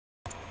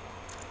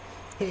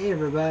Hey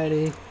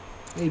everybody,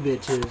 hey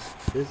bitches,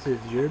 this is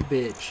your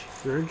bitch,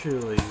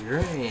 virtually your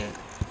aunt,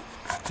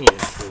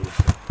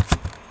 Teresa.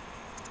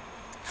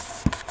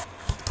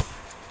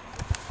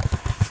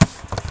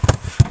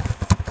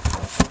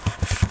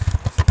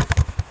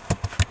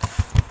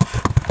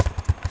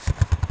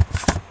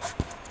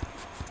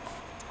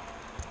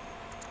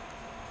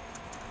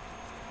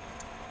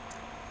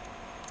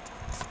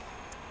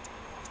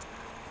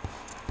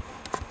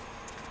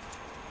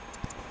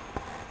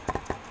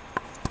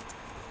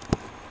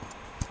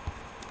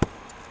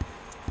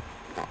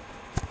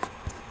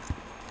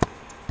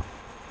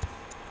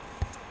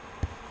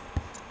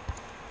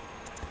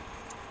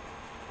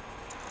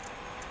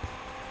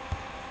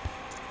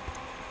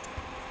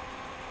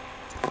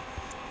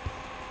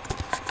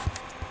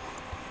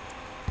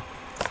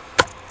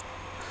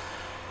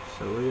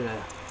 So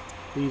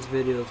these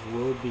videos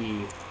will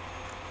be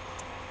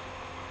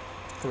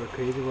for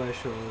Crazy Wyatt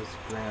Shaw Lewis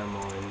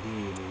grandma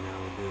indeed,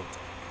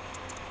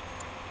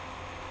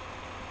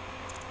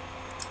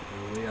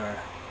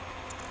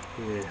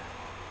 we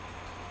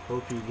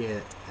hope you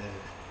get,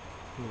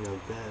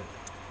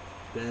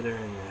 better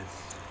and as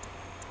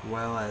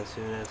well as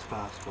soon as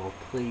possible.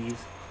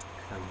 Please,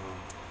 come on.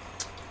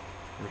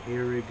 And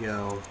here we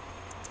go.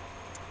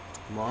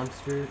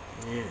 Monster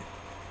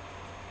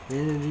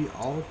Energy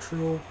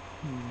Ultra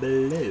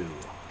Blue.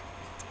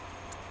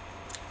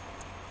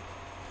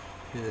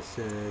 It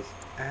says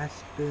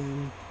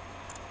Aspen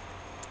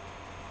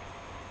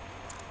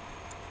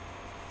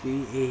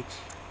CHAMONIX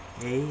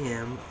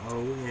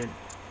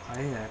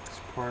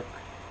Park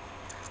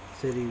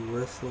City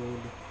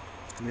whistled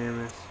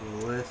mammoth.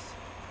 The list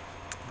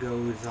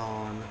goes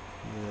on.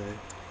 The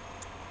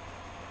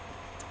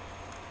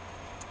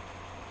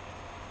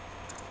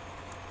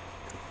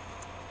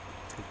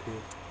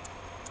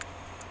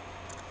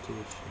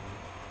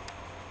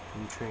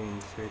and train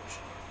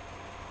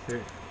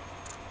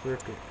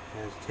circuit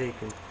has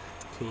taken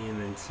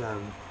team in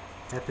some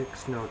epic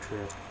snow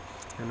trip.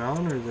 In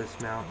honor of this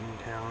mountain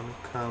town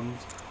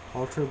comes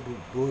Ultra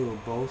Blue.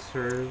 Both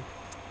serve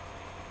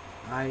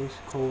ice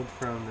cold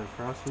from the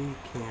frosty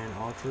can.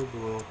 Ultra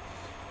Blue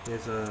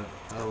is a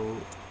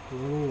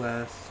little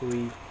less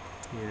sweet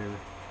and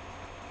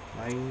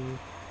light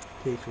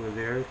taste with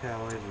 0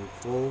 calories and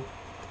full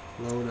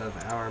load of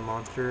our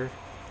Monster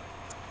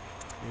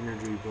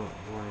Energy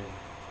blend.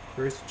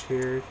 First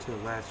cheer to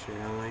last year,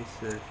 unleash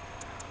the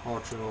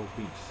Ultra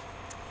Beast.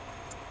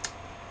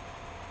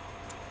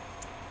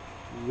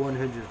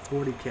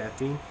 140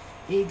 caffeine,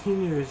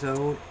 18 years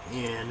old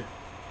and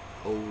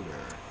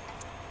older.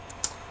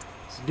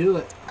 Let's do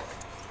it.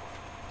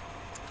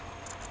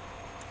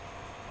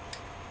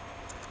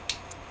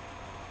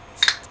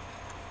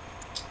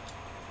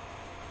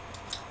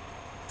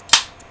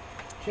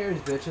 Cheers,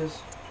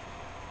 bitches.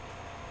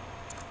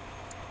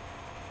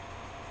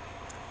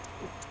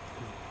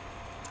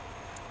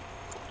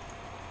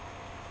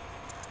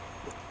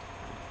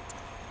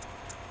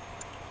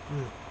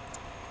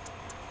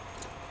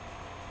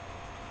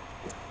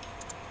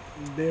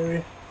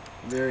 Very,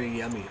 very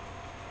yummy.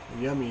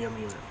 Yummy.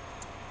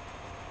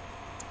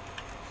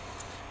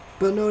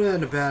 But no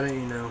doubt about it,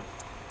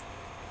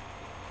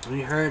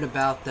 we heard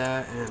about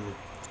that and,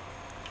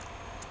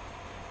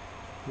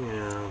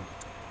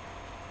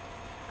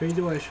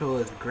 Crazy Wyatt Shaw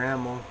Lewis'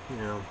 grandma,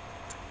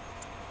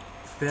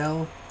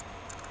 fell,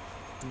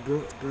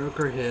 broke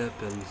her hip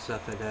and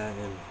stuff like that,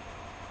 and,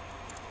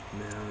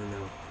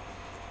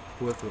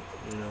 with,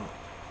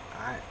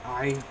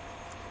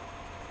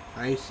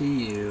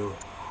 ICU,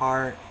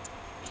 heart,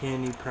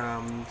 kidney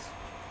problems,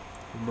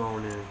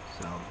 moaning,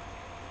 so.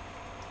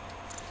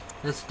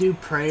 Let's do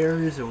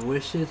prayers and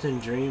wishes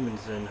and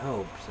dreams and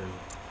hopes, and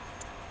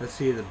let's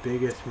see the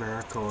biggest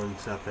miracle and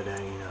stuff like that,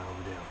 we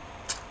do.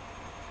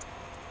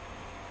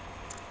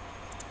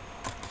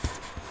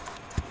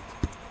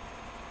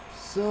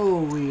 So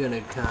we're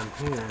gonna come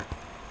here.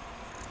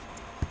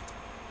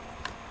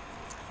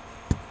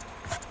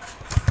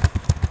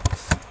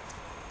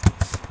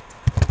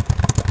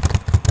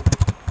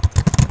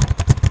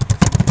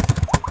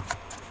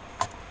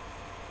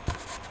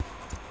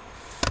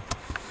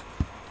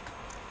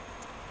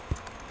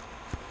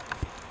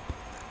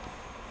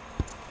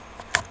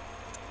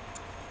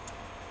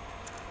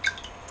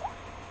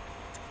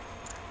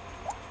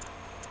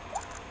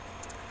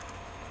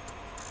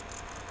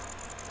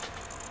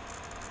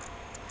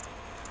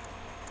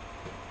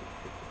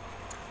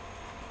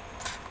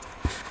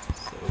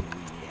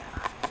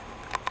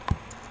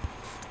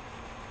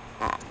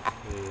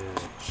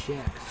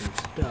 Check some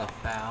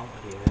stuff out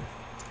here.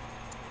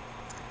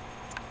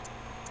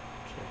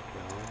 Check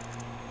it out.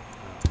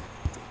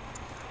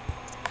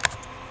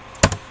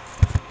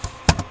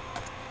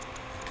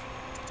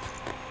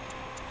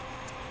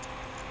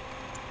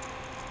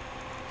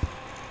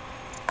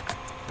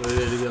 We're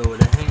gonna go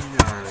with a hand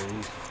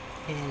orange.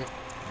 Hand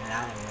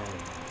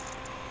orange.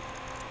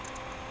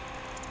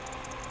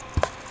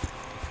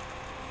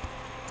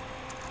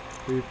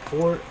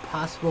 Report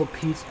possible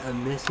piece of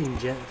missing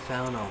jet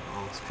found off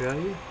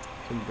Australia.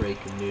 Some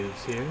breaking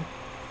news here.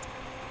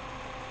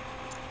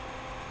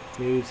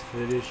 News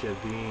footage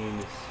of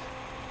being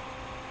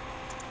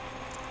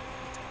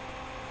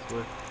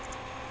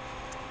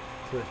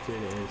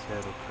twisted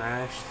inside a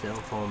crash. Cell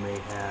phone may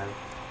have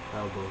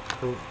valuable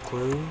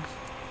clues.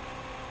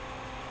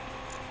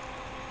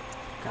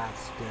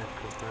 Scott's death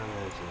confirmed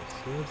as a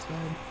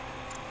suicide.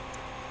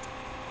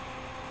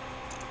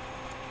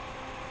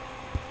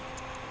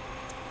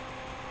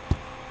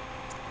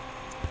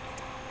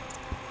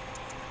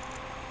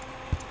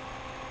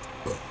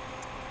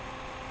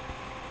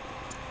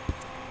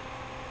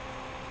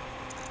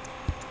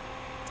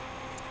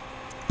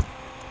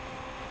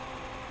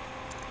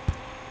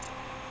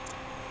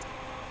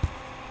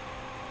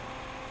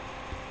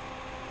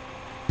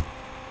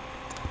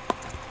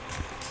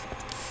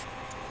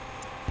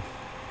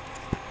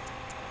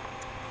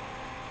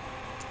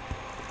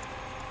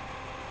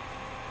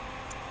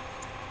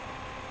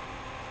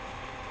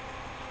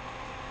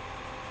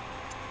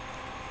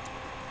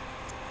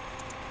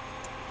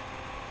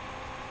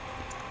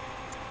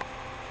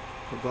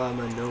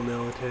 Obama, no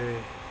military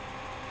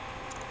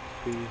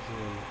fees in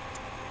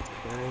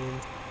Ukraine.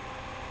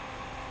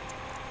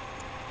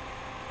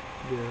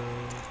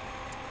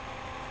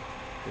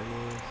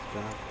 Journalists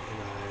stop in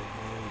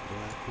Ireland,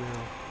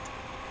 blackmail.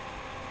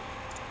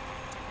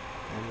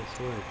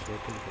 Dinosaur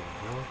chicken for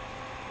health.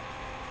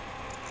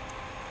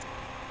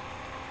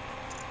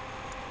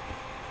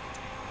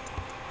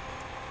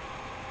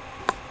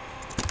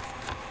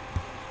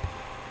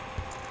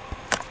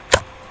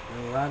 A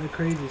lot of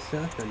crazy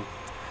stuff, and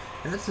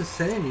that's the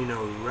saying, you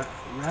know,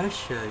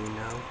 Russia, you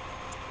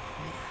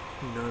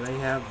know, they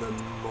have the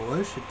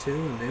militia too,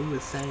 and they were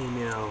saying,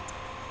 you know,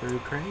 for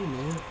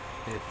Ukraine,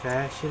 they're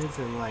fascists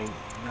and like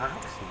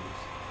Nazis.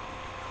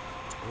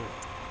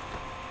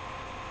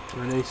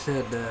 When they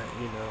said that,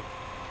 you know,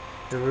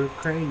 if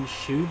Ukraine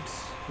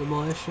shoots the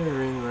militia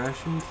or any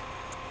Russians,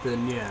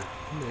 then yeah,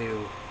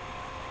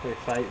 they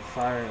fight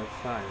fire with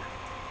fire.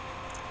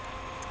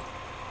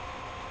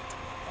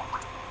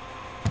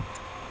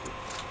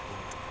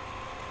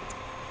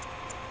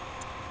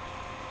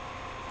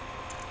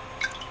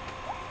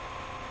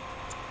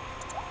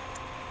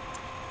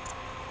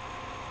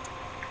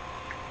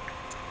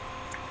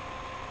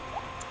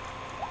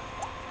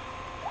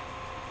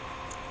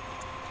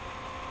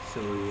 So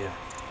yeah.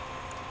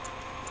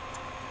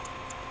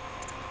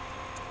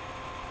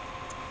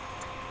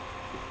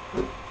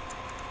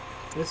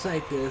 It's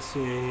like this,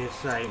 you know,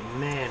 it's like,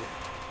 man,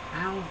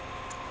 how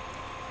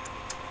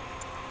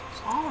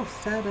it's all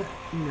set up,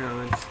 you know,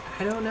 it's,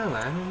 I don't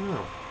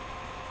know.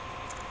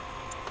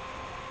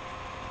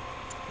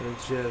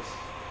 It's just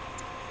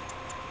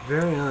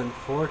very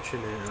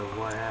unfortunate of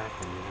what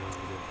happened, you know.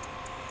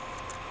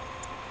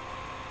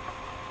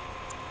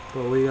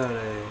 But we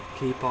gotta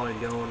keep on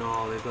going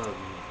all the above.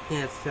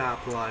 Can't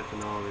stop life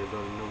and all the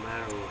above, no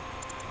matter what.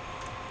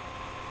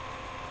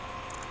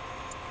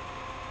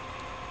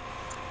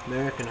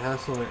 American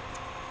Hustler.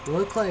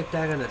 Look like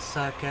they're gonna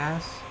suck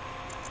ass.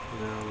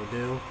 You know, we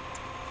do.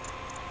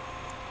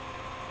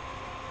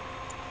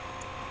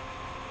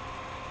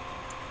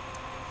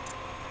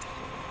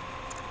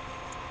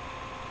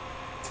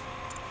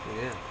 So,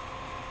 yeah.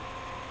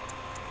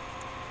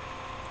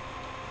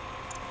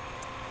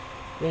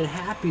 And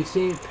happy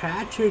St.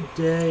 Patrick's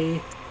Day.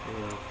 You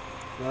know,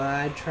 but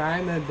I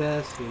try my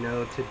best, you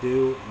know, to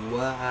do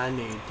what I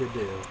need to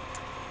do.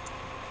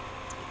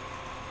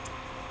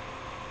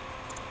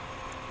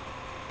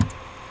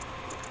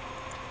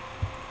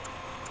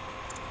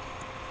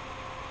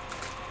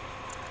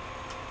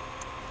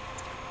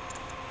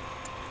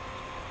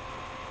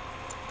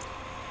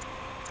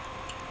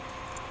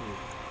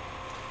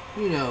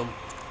 You know,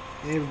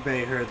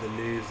 everybody heard the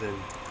news, and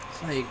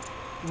it's like,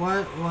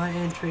 what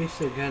entries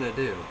they're gonna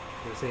do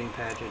for St.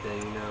 Patrick's Day,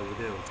 you know, we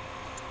do.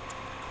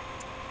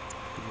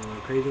 You know,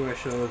 Crazy Wyatt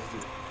shows,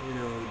 you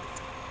know,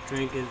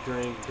 drink his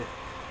drink,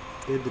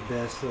 did the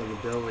best of the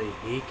ability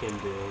he can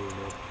do, you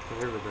know,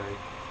 for everybody.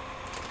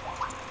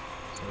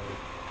 So.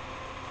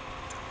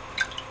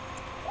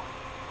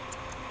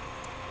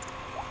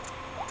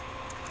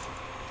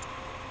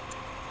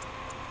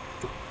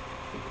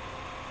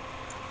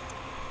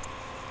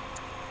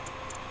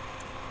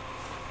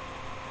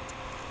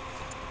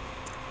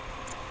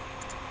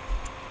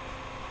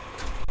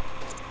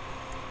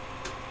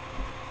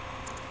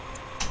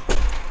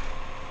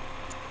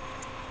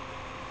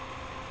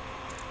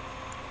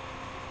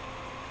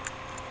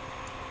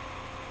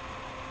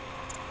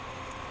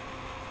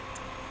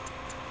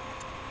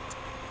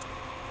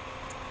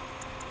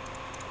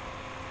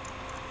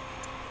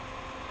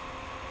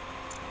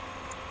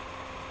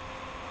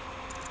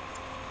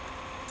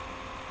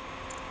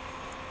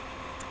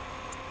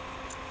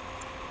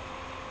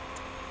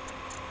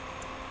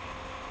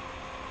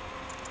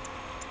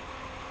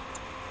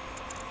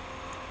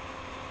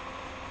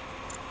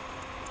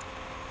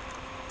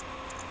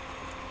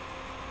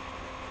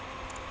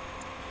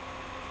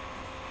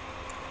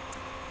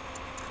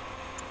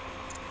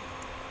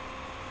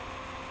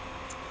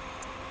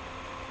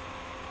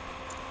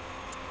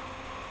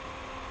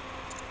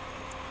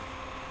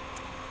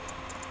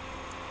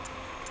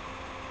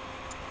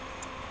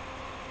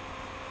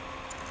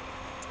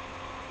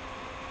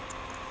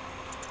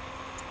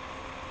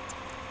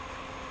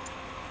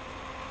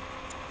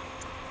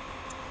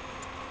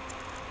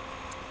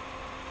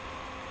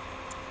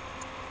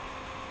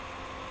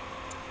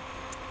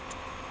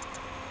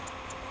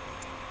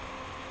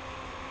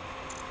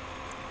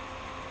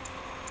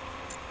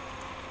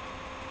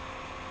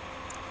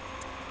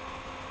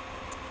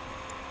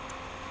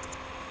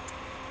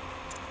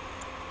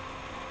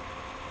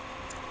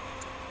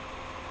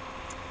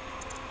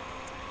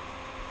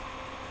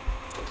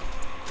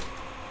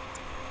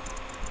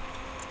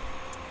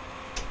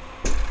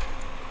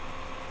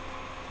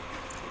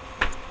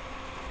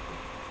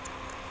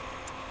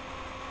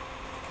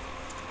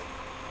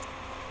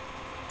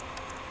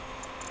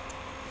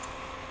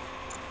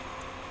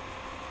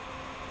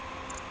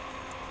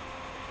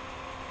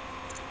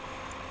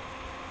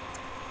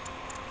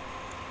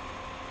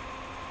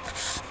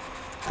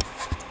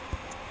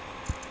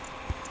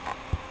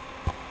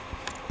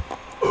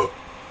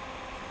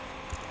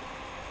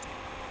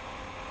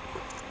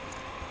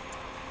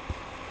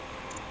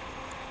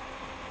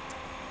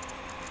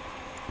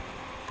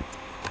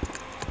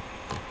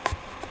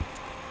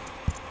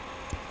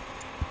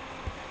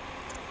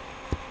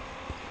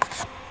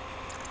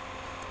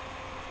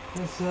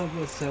 What's up,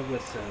 what's up,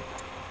 what's up?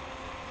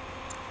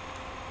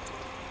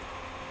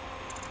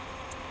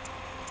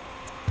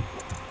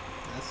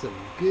 That's some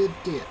good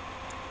dip.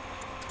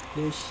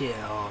 Good shit,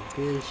 all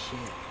good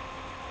shit.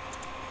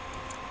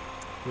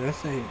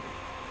 This ain't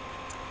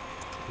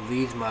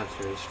these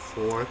monsters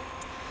for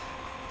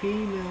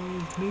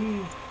females,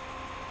 me.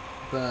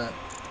 But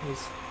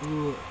it's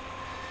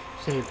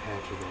St.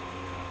 Patrick Day,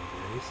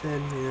 he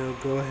said,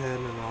 go ahead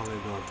and all they're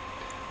going.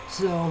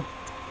 So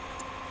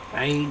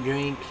I ain't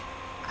drink.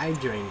 I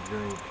drink.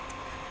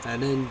 I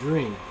didn't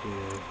drink,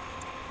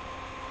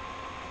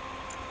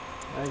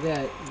 I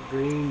got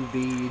green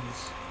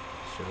beads,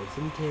 showed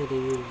some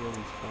titties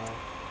and stuff.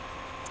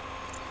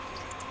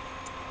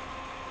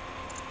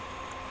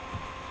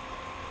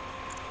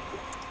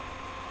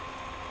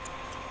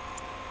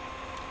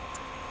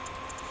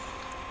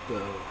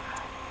 So,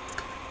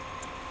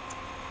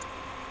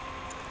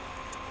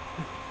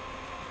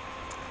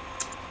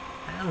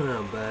 I don't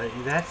know, but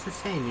that's the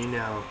thing, you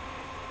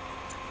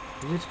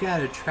just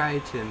gotta try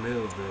to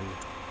move and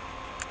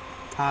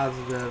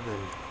positive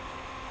and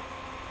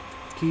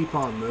keep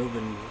on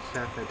moving and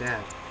stuff like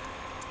that.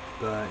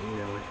 But,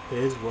 it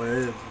is what it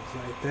is. It's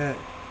like that.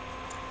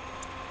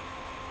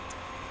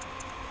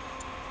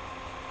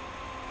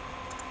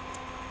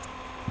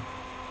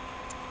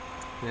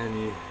 And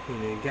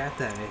you got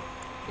that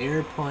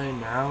airplane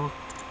now.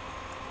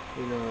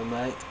 It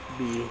might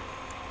be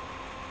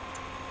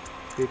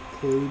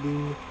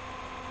concluding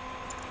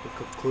the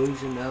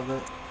conclusion of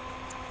it.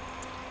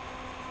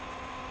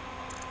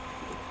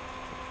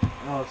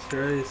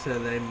 Australia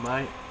said they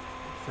might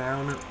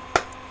found it.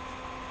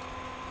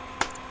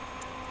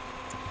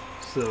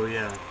 So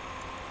yeah.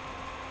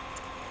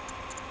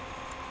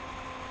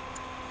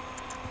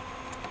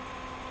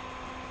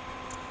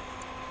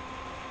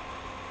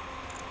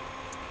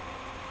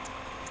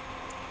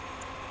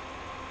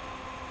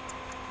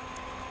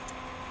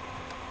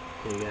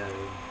 You got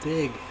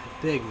a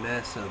big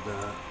mess of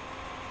the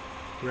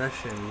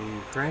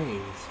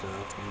Russian-Ukraine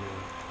stuff,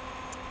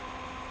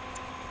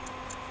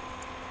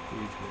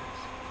 huge mess.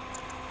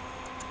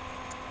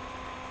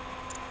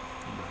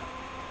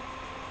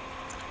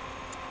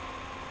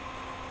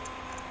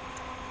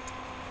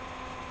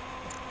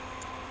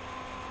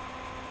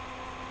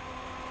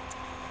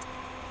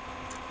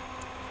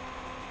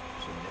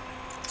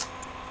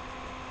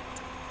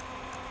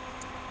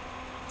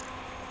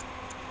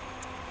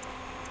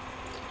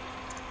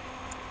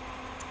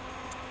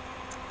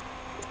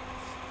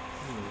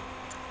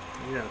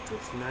 You got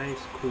this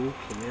nice, cool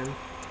can.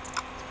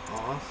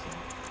 Awesome.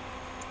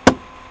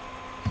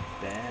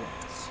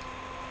 Badass.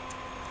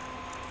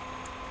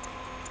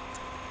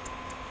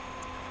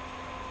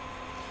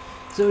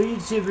 So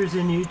YouTubers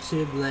in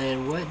YouTube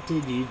land, what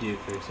did you do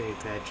for St.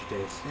 Patrick's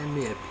Day? Send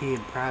me a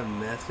PM private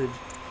message.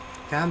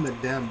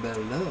 Comment down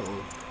below.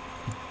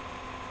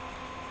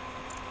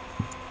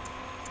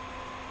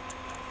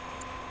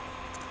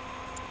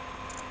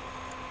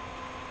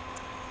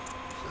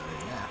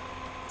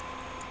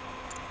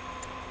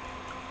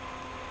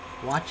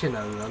 Watching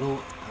a little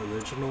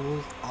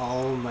originals,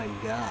 oh my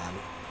god.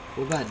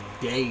 What about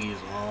days,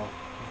 all?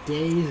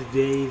 Days.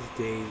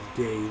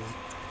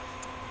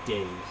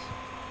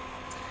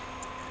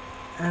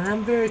 And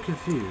I'm very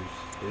confused.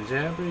 Is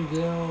every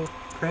girl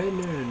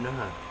pregnant or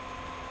not?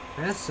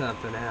 That's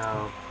something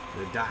how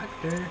the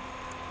doctor,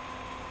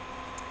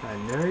 my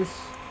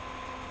nurse,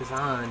 is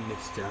on the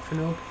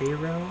Stefano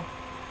payroll.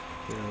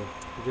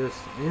 Just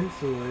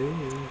instantly,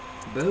 and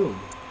boom.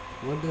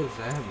 What does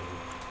that mean?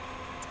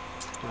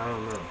 I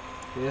don't know.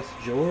 Yes,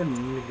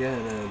 Jordan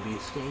gonna be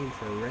stained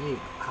for rape.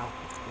 I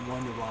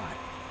wonder why.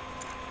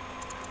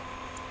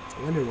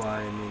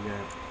 I mean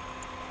that.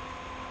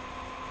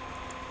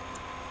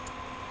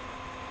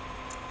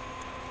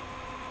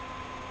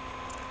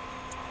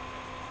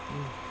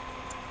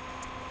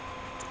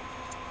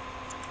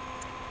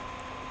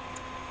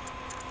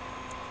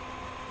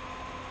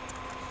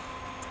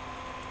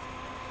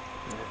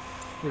 I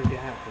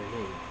forgot her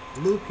name.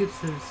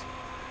 Lucas's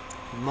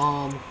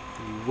mom,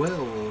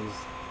 Will's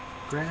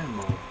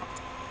grandma.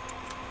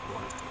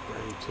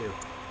 32.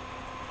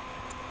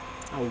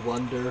 I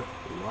wonder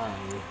why.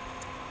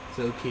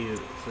 So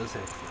cute, so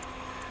sexy,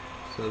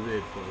 so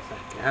beautiful. It's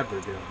like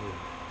Gabber girl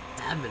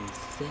having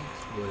sex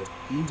with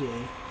EJ.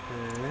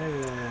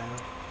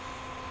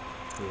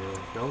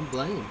 Don't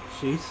blame.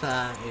 She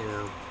saw,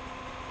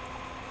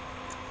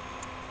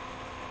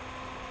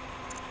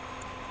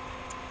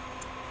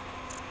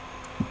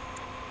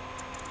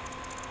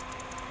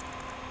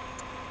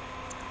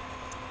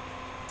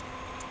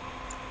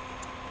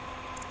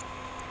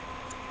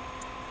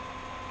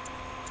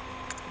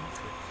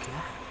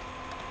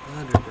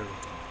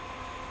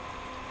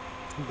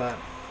 But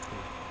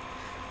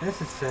that's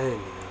the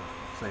same,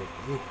 It's like,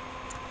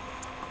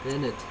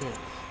 then it is.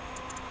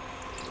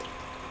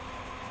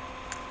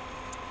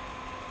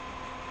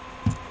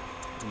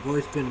 The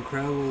voice been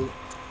incredible.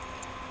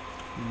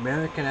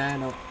 American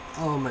Idol.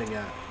 Oh my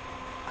god.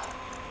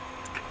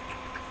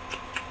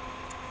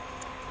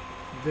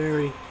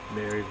 Very.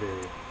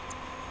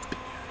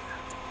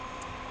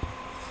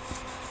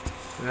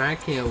 And I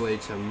can't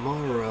wait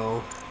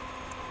tomorrow.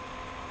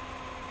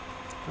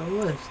 I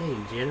was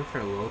saying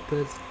Jennifer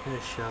Lopez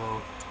gonna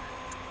show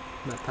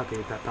my puppy,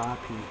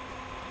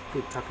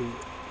 big puppy,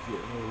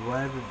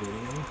 whatever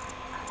video.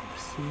 I hope to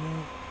see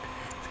it.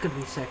 It's gonna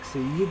be sexy.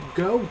 You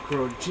go,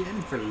 girl,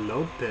 Jennifer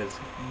Lopez,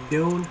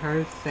 doing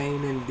her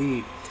thing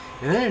indeed.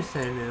 And they're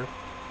saying now,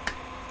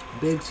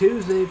 Big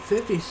Tuesday,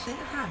 50 Cent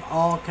have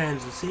all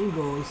kinds of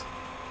singles.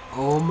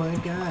 Oh my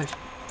gosh,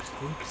 I'm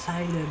so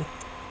excited.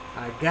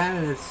 I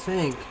gotta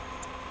think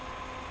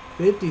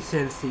 50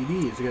 Cent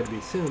CD is gonna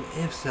be soon.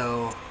 If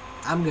so,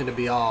 I'm gonna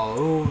be all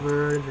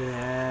over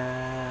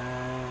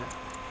that.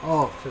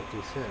 Oh,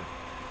 50 Cent.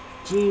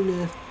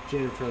 Genius,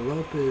 Jennifer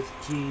Lopez,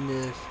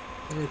 genius.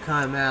 Gonna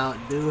come out,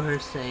 do her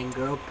thing,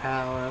 girl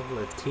power,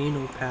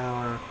 Latino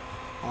power,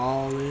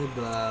 all the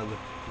above.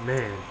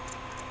 Man.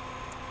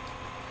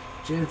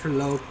 Jennifer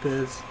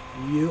Lopez,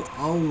 you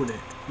own it.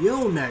 You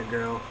own that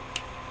girl.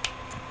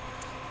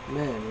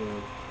 Man, you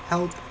know,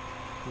 help.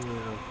 You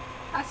know,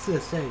 that's the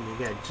thing. You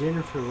got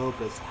Jennifer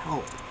Lopez,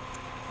 help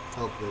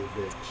this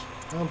bitch.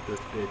 Help this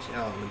bitch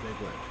out in a big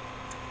way.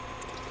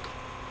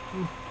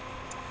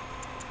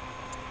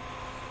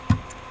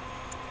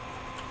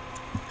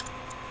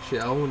 She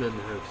owning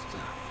her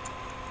stuff.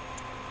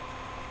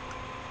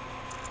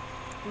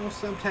 Well,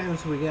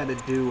 sometimes we gotta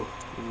do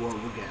what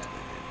we gotta do.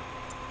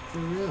 For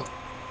real.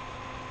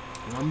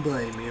 I don't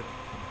blame you.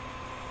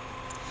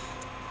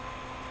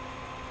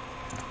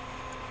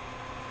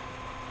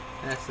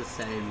 That's the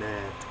same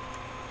man.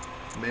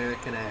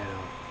 American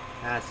Idol.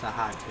 That's a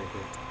hot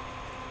ticket.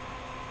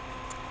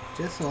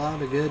 Just a lot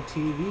of good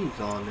TVs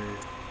on there.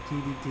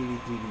 TV.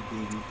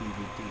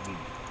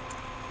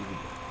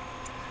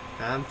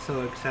 I'm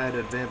so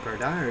excited Vampire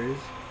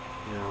Diaries.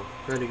 You know,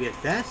 gonna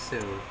get that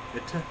soon.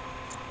 It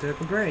took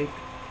a break.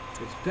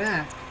 It's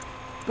back.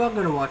 But I'm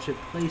gonna watch it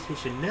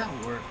PlayStation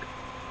Network.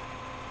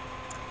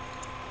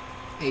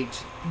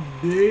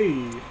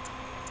 HD.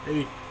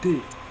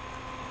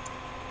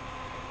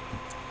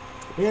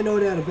 Yeah, no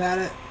doubt about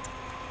it.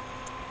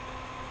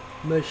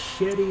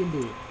 Machete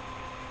indeed.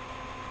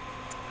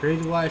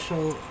 Crazy Wyatt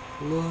Shaw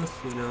Lewis,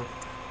 you know,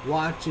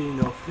 watching, you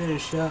know,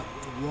 finish up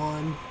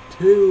 1,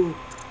 2,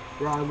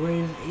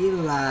 Rodriguez,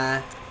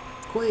 Eli,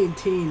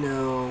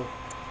 Quintino.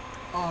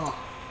 Oh.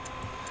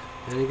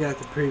 And you got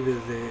the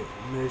previous there.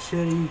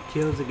 Machete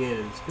kills again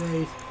in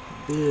space.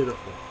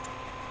 Beautiful.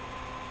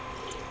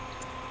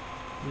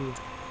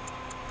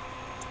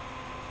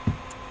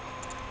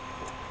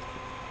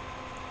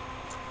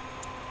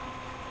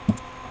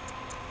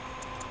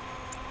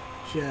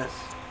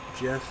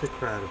 Just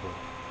incredible.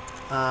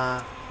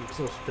 I'm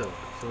so stoked,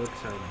 so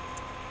excited.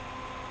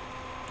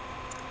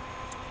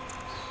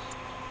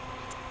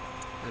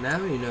 And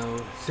now you know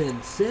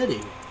Sin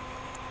City.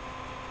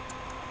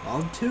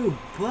 Of 2,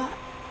 but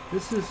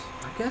this is,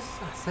 I guess,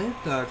 I think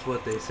that's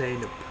what they say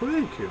in the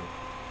prequel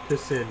to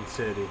Sin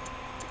City.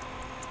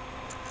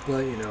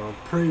 But you know,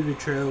 preview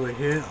trailer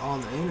hit on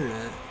the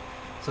internet,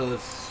 so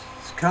it's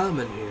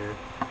coming here.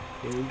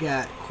 And you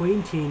got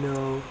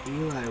Quintino,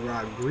 Eli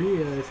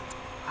Rodriguez.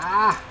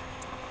 Ah!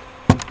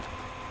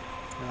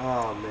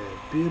 Oh man,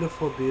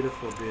 beautiful.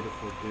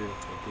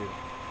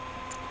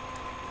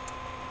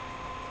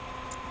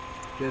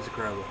 Just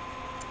incredible.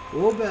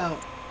 What about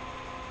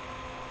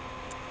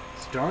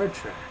Star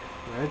Trek?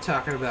 We're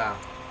talking about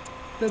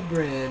the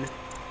brand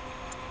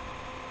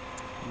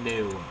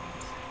new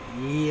ones.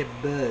 Yeah,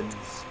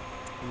 buds.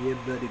 Yeah,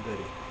 buddy.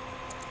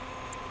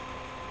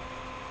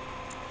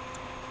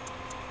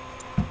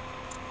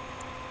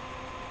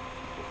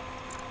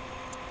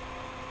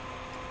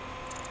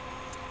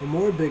 And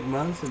more big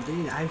months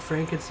indeed. I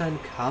Frankenstein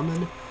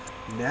coming.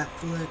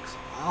 Netflix.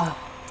 Oh.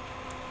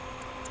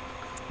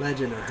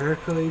 Legend of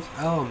Hercules.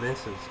 Oh,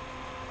 misses.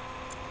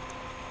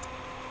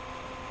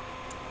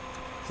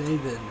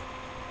 Saving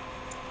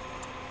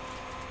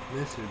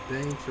Mr.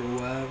 Banks or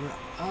whatever.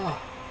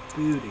 Oh,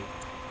 beauty.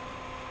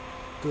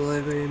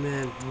 Delivery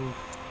Man.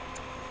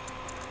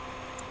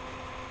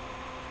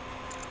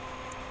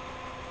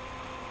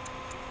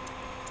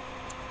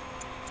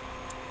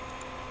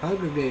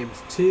 Hunger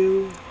Games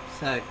 2.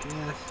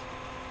 Sidecast.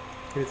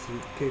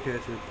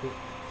 Kick-ass report.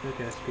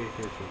 Kick-ass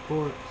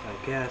report.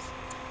 Sidecast.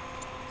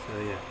 So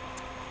yeah.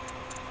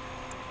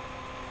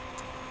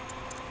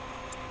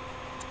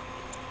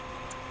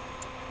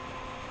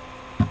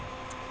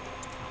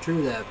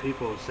 True that,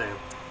 people say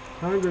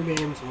Hunger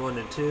Games 1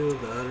 and 2,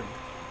 the other.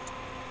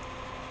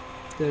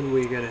 Then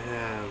we're gonna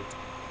have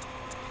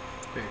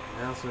American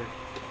Hustler.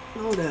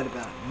 No doubt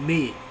about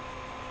me.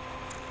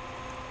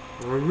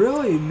 Or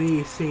really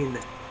me seeing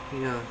that, you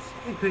know,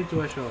 it's great to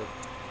watch all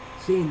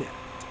seeing that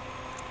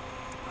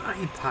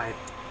pipe,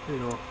 you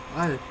know,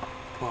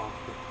 pop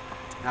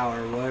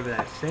or whatever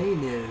that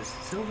saying is,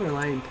 Silver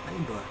Lining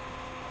Playbook.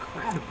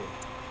 Incredible.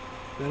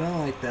 But I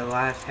like that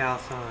Last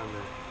House on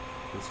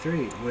the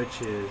Street,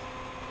 which is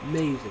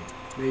amazing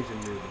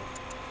movie.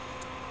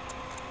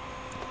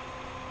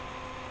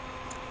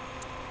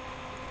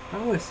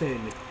 I was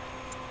saying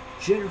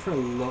Jennifer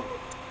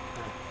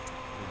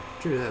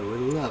True that, we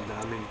love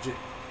that. I mean,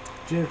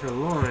 Jennifer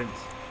Lawrence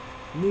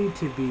need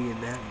to be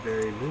in that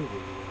very movie,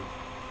 you know.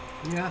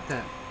 You got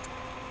that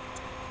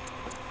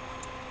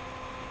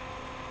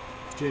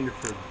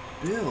Jennifer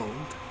build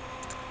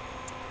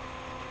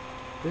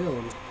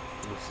of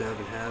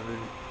Seven Heaven,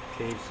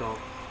 Chainsaw,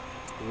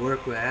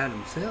 work with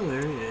Adam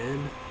Sandler,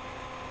 and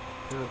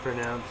I'll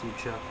pronounce you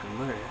Chuck and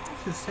Larry.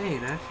 That's just saying,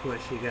 that's what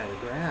she got to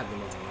grab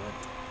and all that.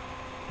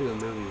 Do a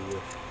movie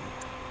with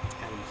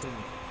Adam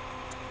Sandler.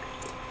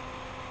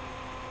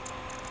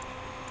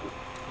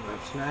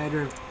 Rob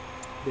Schneider,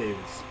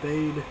 David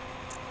Spade,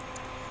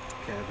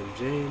 Kevin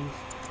James,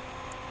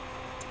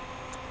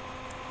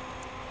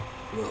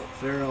 Will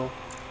Ferrell,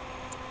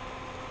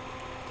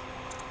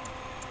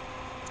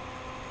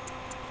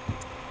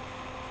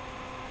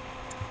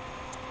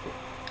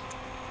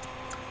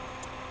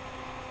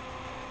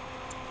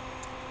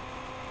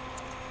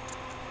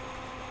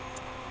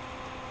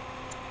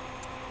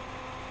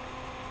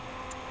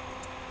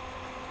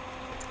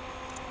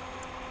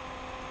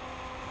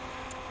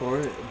 or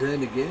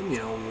then again, you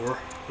know, we're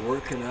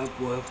working up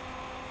with,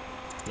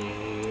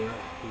 you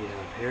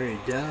have Harry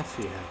Duff,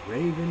 you have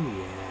Raven,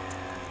 you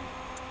have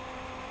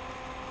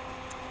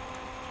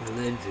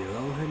Lindsay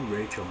Lohan,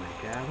 Rachel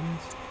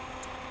McAdams.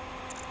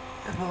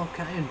 You have all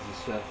kinds of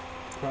stuff,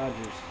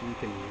 projects you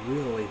can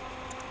really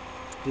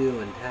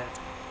do and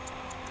tackle.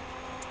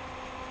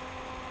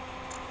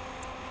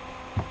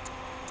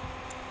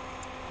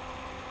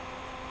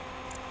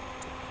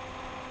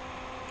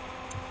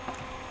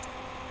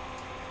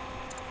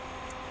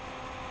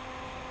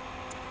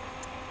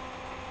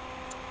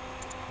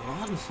 A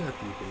lot of stuff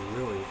you can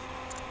really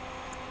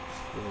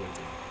do.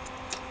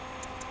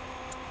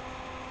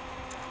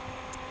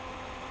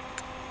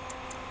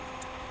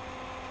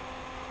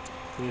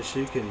 And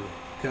she can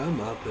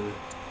come up and,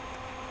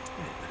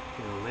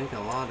 you know, make a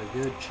lot of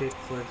good chick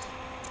flicks,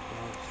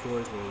 love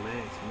stories,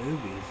 romance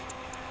movies.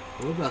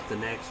 What about the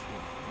next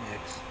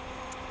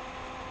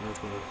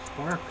Nicholas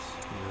Sparks?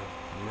 You know,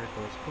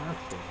 Nicholas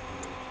Sparks one.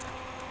 You know.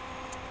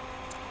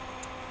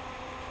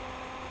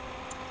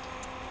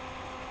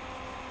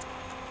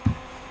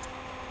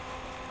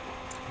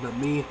 But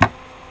me,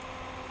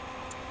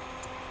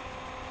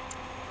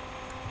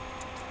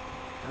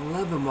 I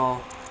love them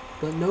all,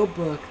 but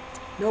Notebook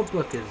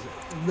is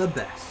the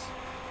best.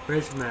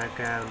 Rachel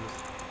McAdams,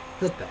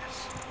 the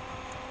best.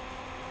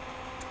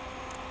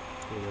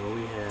 You know,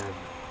 we have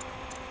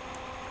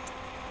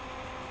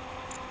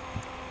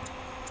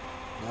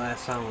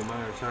Last Song with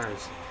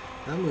AuntTeares.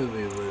 That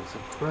movie was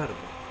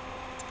incredible,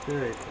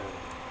 very incredible.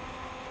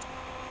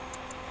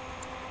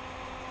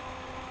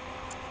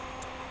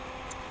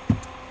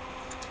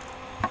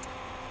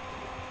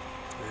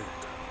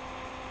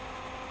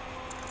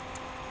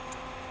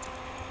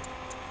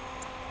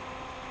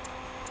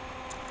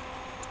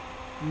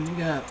 And you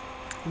got,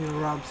 you know,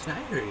 Rob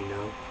Schneider, you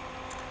know.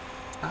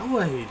 How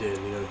what he did,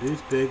 you know,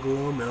 Deuce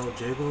Bigalow, Mel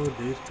Jiggle,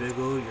 Deuce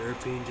Bigalow,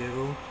 European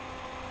Jiggle.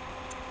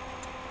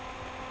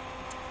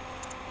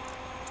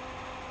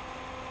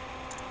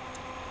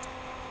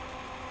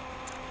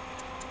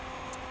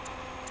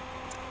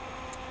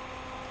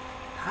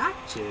 Hot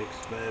Chicks,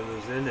 but it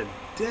was in a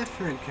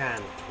different kind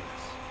of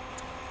twist.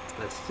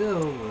 But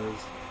still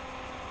was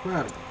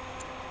incredible.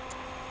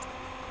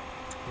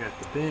 You got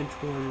the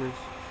Benchwarmers.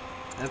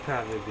 That'd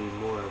probably be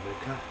more of a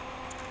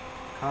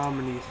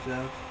comedy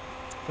stuff.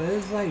 But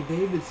it's like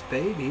David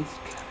Spade, he's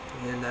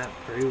in that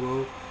pretty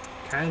well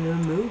kind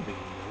of movie, you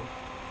know.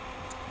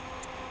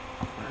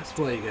 That's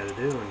what you gotta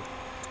do. And,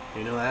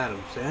 you know,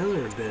 Adam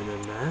Sandler been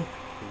in that,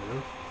 you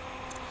know.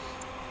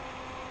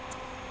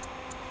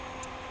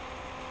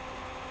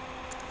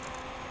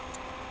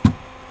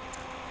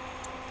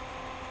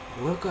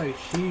 Look like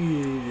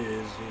she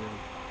is, you know,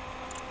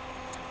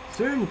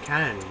 certain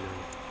kind, you know.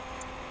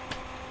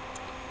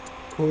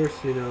 Of course,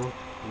 you know,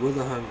 with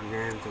the Hunger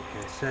Games,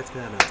 okay, set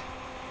that up.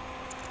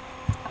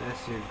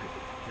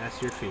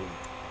 That's your feed.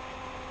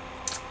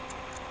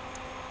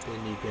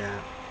 Then you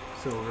got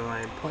Silver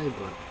Lion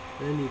Playbook.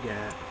 Then you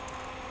got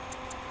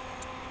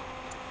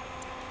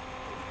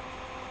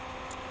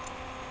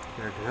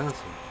American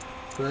Hustle.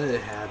 But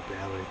it had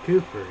Bradley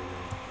Cooper, you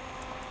know.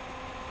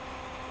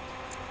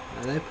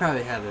 Now, they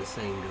probably have this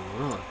thing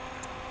going on.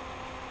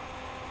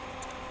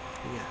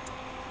 Yeah.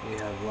 You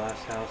have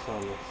Last House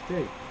on the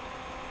Street.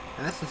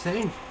 That's the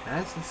same.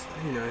 That's the,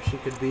 you know, she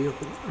could be a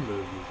horror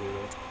movie, you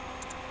know.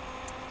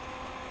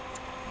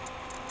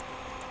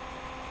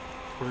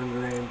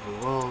 Hunger Games will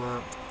roll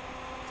up.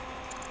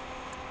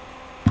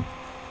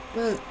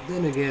 But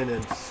then again,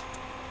 it's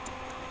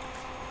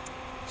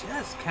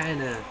just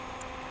kind of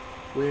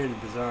weird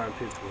and bizarre.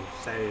 People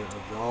say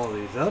of all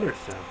these other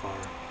stuff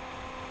are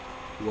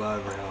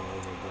whatever,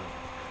 however, but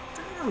I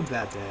don't know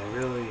about that. I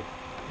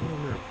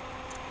don't know.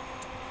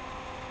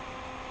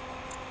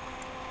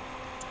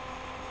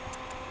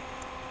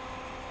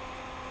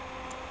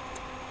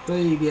 But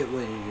you get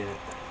what you get.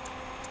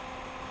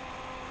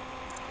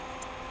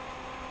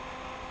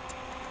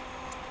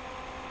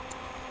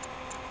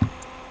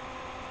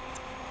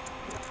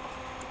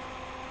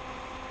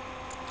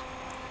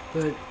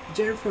 But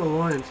Jennifer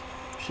Lawrence,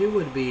 she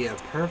would be a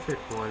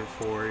perfect one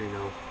for, a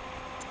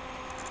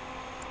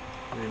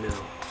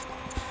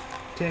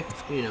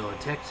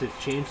Texas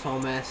Chainsaw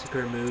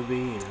Massacre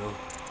movie,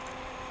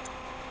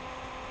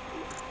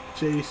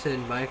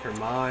 Jason, Michael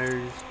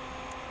Myers,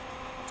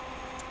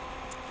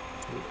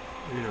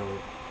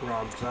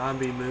 Rob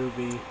Zombie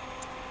movie.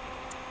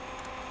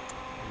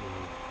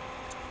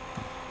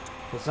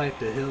 It's like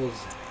The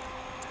Hills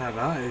Have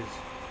Eyes.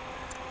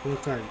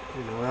 Look like,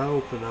 I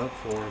open up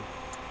for him.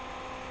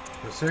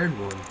 The third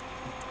one.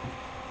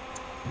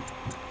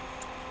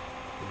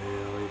 They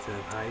always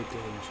have high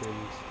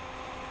tensions.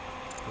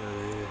 I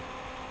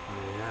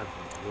have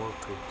one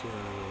or two. I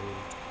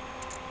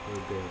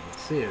don't be able to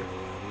see her.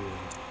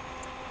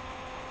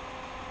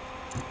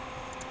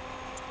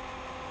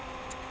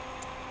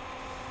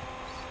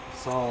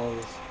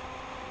 Saws.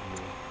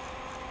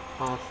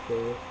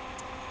 Hospital.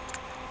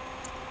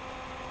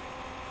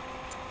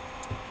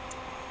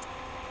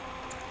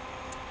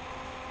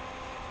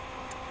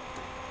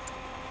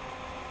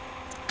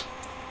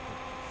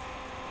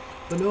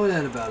 But know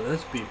that about it.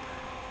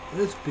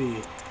 Let's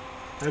be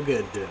a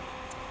good dude.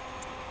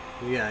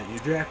 We got your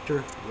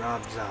director,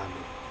 Rob Zombie.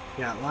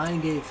 You got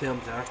Lionsgate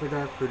Films, After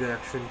Dark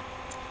Production.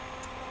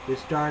 Your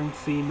starring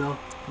female,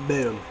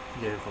 boom,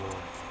 Jennifer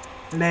Lawrence.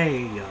 And there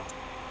you go.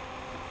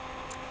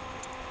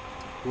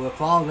 With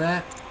all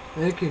that,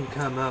 they can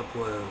come up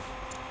with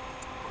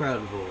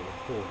credible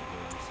horror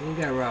movies. So you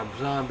got Rob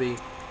Zombie,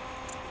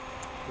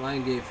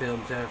 Lionsgate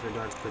Films, After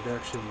Dark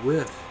Production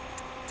with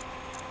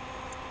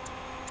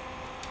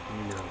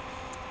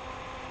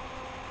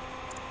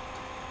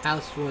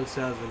House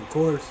 1000,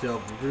 Corpse,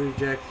 Delta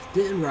Rejects,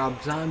 didn't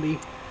Rob Zombie.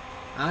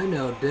 I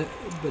know,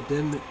 but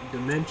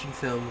Dimension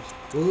Films,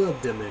 we love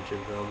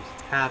Dimension Films,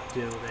 have to,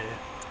 man.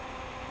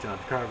 John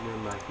Carpenter,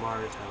 Mike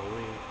Myers,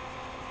 Halloween.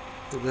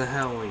 The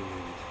Halloween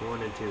movies,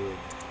 1 and 2 are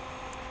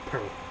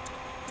perfect.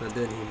 But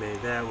then he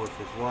made that with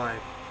his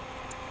wife,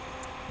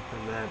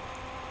 and that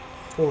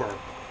horrible.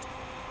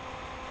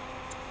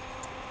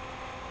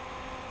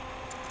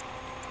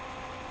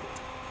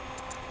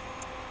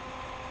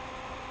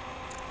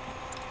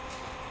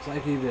 It's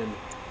like even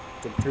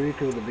the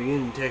prequel, the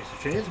beginning, Texas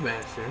Chainsaw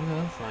Massacre,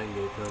 that's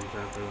Lionsgate Films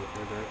after the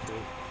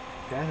production.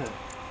 Kinda,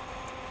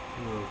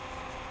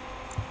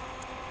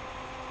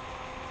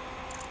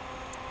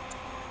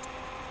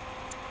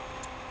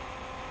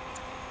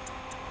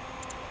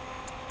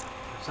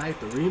 It's like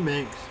the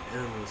remakes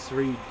and the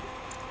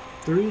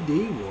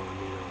 3D one,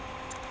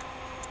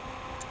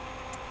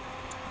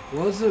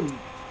 Wasn't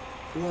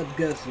blood,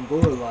 guts, and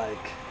gore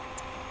like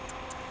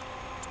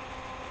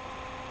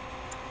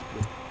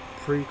the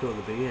prequel,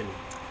 the beginning.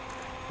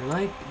 And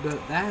like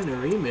that in the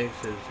remix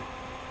is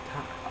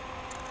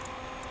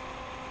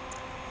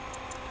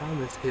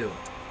Thomas Hill.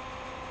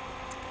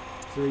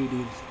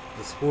 3D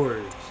the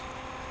Sporters.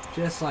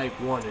 Just like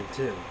 1 and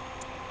 2.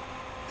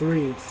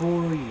 3 and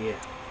 4, yeah.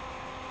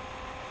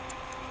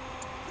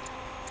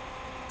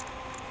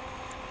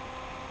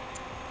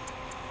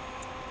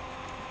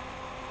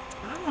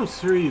 I don't know if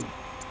 3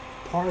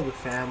 part of the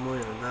family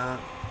or not.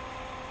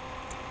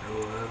 Or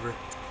whatever.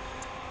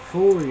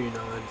 4,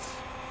 it's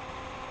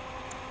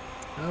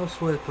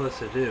that's what it's supposed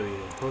to do,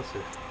 supposed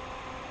to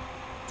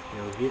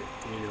get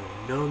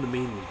know the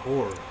meaning of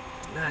horror.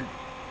 Not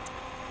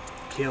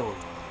killing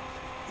them.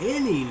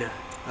 Ending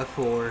a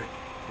 4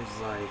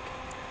 is like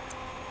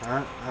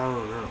I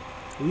don't know.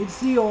 You'd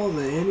see all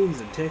the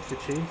endings of Texas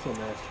Chainsaw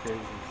Massacre.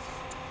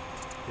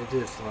 It's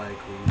just like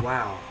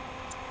wow.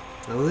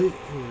 They're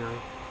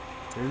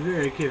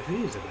very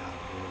confused about it,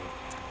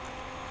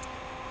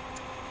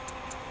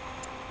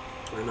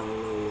 I don't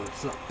know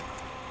what's up.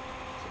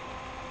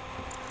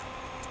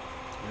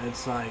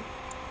 It's like,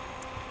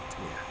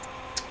 yeah.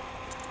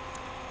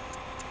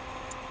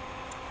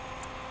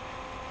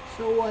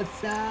 So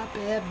what's up,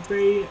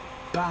 everybody?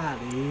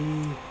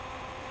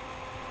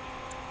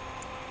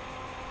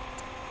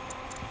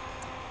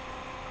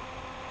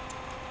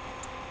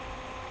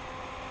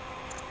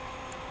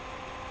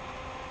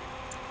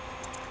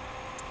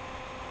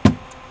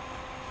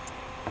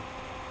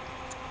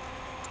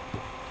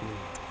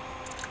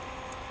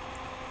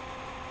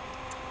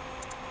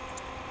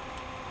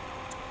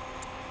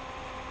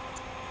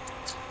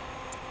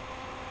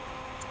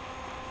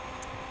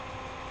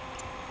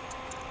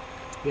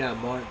 Yeah,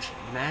 March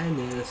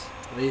Madness.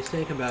 What do you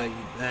think about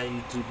that,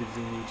 YouTubers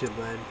in YouTube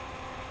land?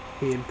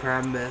 Hidden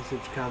Prime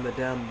message, comment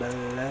down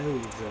below,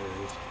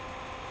 sirs.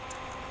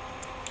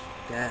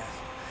 Yeah,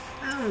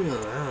 I don't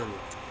know.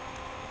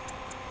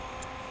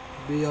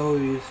 Be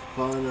always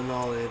fun and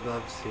all the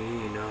above.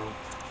 See,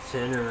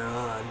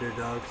 Cinderella,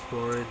 underdog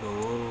story, the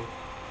little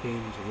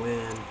teams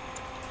win.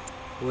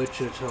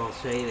 Wichita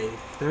State,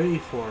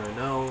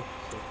 34-0.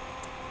 So.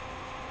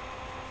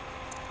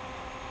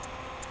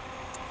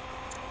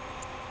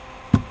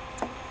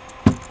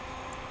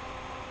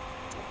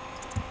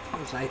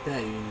 Like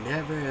that, you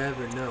never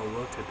ever know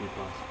what could be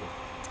possible.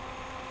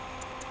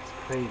 It's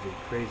crazy,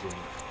 craziness.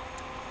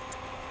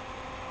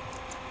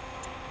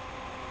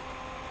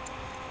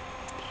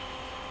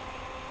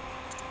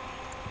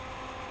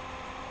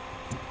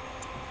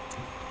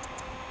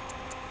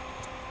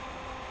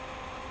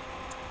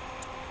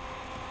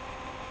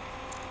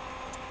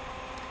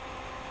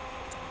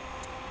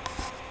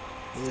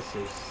 This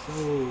is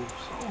so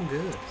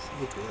good.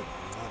 So good. I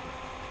love it.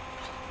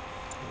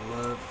 I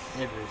love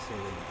everything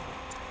about it.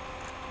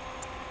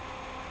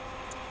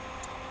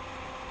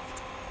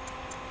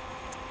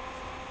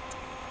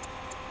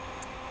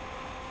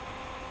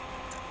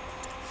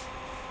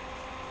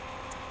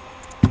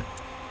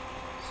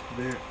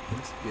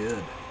 It's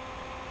good.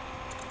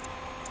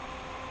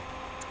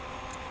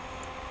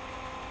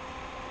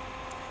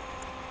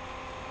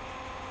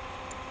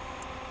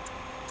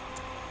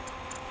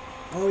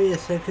 Oh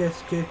yes,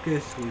 Circus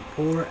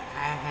report. I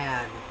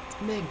had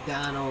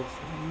McDonald's,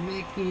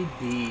 Mickey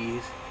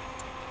D's,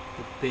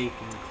 the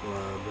Bacon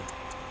Club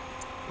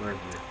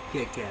burger.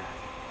 Kick out.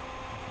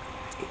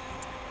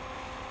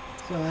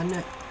 So I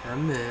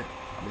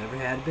never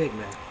had a Big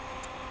Mac,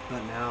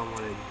 but now I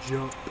want to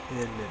jump in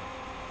it.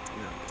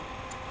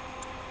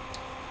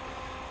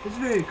 It's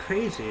very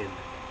crazy. In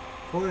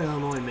Florida,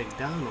 Illinois,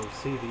 McDonald's,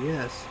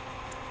 CVS,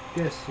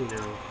 guess,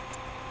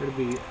 it'll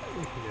be,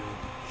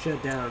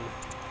 shut down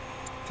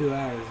 2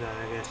 hours.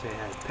 I guess they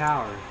had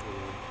power,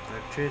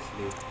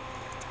 electricity.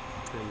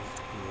 And,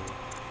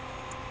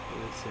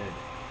 it said,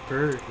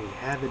 Burger King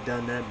haven't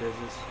done that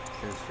business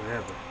since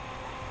forever.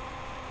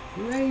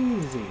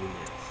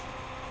 Craziness.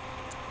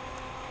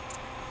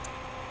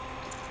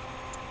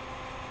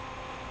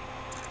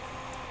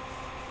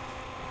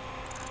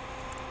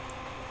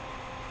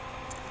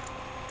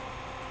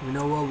 You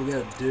know what we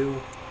gotta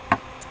do?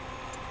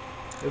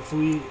 If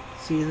we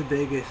see the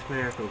biggest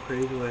miracle,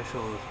 Crazy Wyatt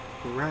Shaw Lewis,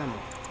 grandma,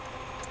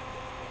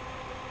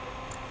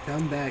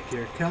 come back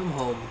here, come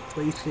home,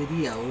 Clay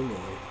City,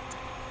 Illinois.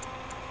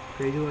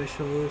 Crazy Wyatt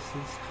Shaw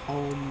Lewis's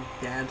home,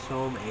 Dad's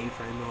home,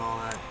 A-frame and all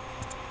that.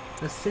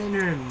 Let's send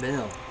her in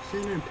mail,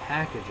 send her in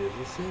packages,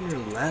 let's send her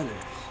letters.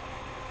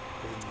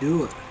 Let's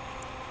do it.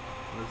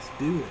 Let's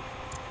do it.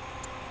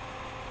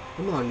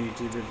 Come on,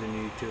 YouTubers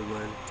and YouTube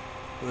land.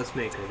 Let's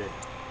make her day.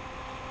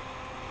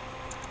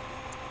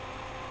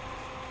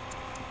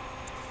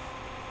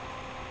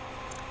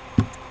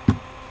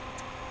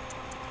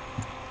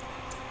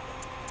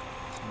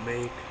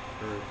 Make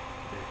her day.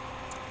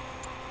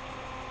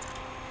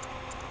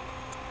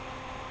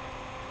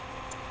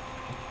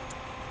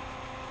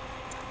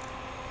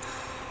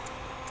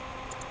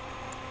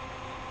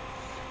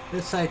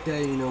 Just like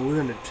that, we're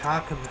going to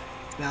talk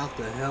about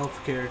the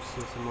healthcare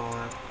system, all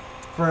that,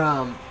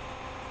 from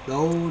the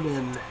old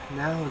and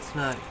now it's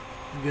not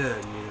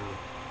good,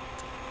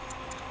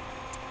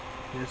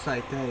 Just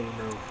like that,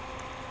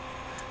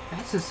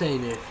 That's the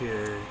saying, if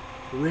you're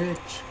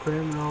rich,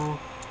 criminal,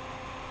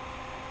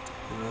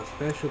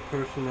 special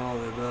person, all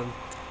of them,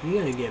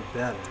 you're gonna get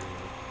better,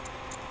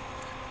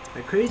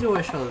 Like Crazy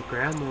Wyatt Shaw Lewis'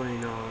 grandma,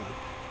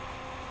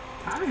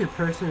 probably a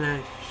person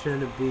that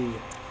shouldn't be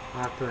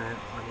operating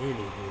on any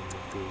human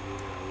being,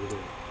 with it.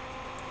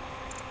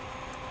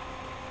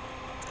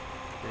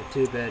 And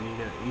too bad,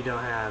 you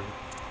don't have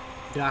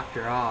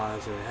Dr.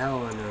 Oz or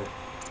Helen or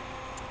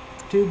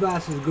two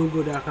bosses,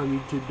 Google.com,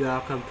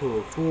 YouTube.com,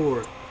 tool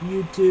for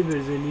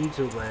YouTubers in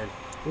Easterland.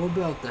 What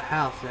about the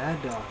house of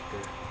that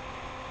doctor?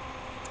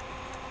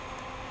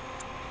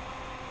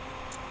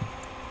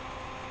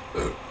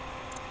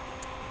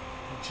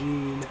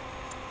 Gene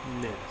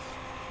Ness.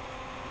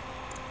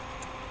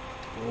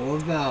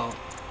 What about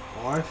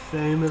our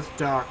famous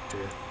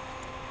doctor?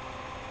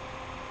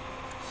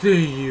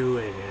 See you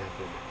in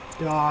heaven,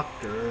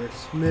 Dr.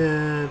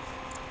 Smith.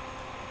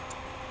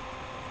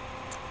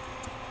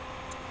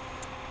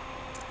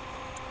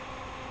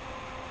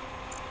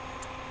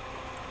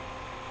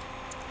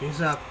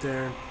 He's up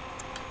there.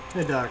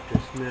 Hey, Dr.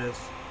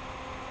 Smith.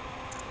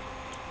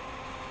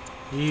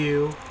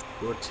 You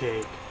will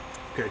take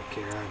good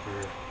care of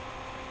her.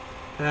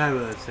 I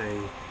was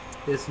saying,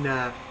 it's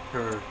not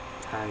her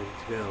time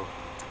to go.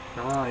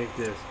 Not like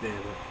this, damn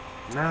it.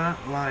 Not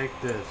like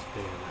this,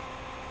 damn it.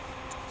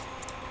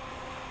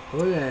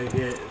 We gotta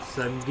get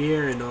some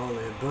gear and all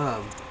the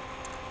above.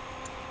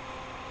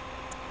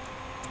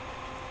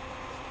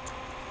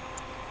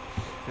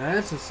 Now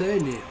that's the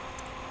saying.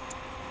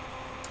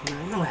 I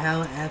don't know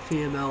how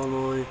FEM,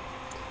 Illinois,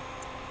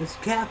 it's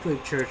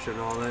Catholic Church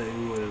and all that,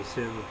 you would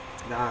assume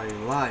not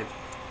in life,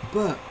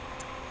 but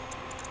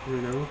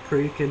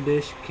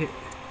precondition,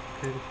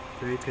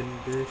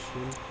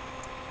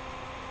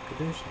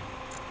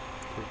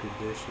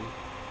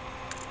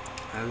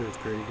 having a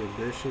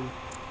precondition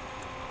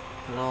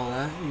and all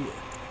that,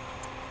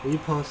 we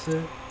supposed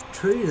to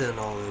treat it and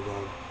all the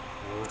above.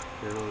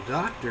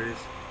 Doctors,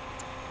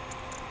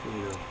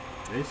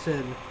 they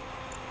said,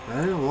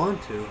 I don't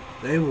want to,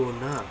 they will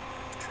not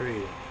treat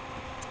it.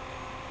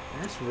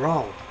 That's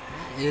wrong.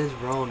 That is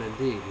wrong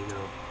indeed,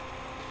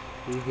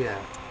 You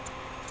got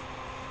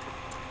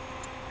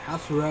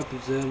House of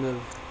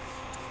Representatives,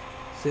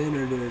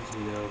 senators,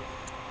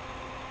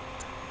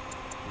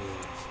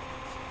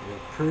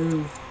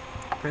 approve,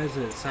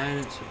 President sign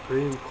it,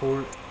 Supreme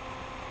Court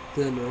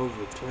then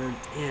overturn,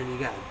 and you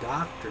got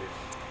doctors.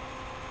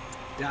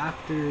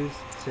 Doctors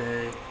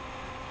say,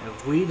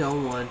 if we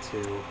don't want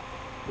to,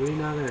 we're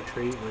not going to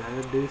treat, we're not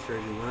going to do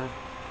surgery,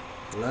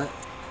 we're not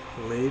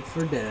leave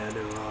for dead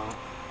and all.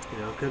 you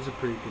know, because of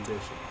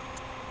precondition.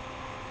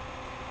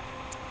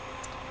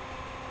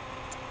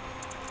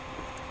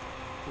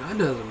 That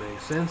doesn't make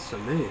sense to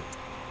me.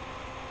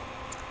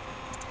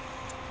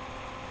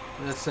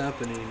 That's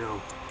happening, you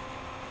know.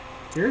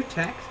 You're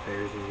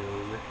taxpayers,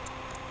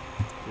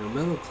 you know,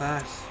 middle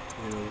class,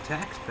 you know,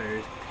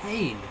 taxpayers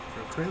paid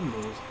for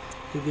criminals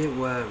to get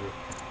whatever.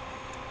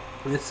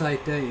 It's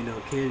like that, you know,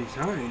 Candy's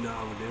heart, you know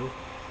how we do.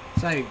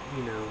 It's like,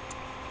 you know,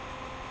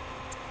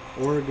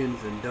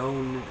 organs and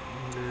donors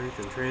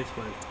and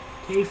transplants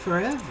take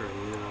forever,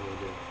 you know how we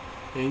do.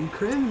 And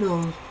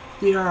criminals,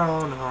 they are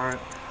on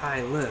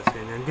high list,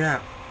 and they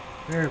got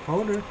Harry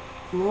Potter,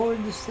 lower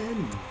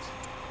descendants.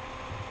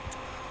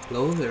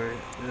 Those are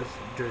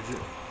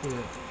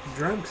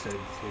drug sets,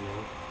 you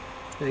know.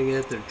 They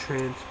get their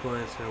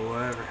transplants or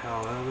whatever,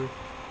 however.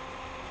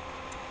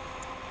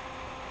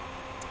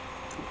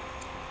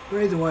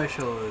 Raise a Wyatt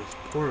Shaw Lewis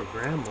poor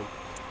grandma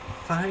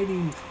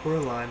fighting for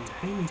life,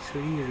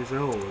 93 years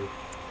old.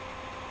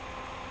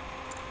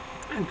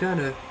 I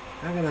gotta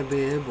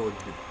be able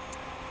to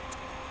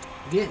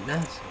get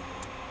nothing.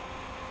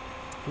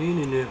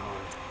 Need a new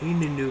heart.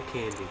 Need a new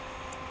candy.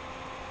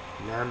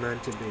 Not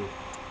meant to be.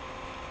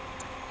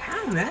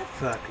 How's that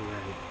fucking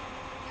right?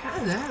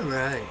 How's that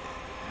right?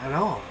 At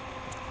all.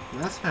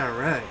 That's not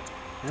right.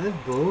 That's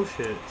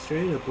bullshit.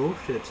 Straight up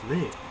bullshit to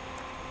me.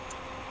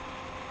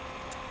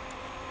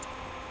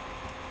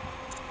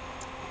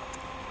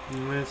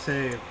 I'm gonna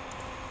say,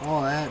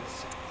 oh,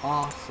 that's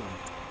awesome.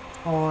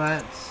 Oh,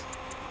 that's...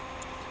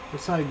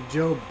 It's like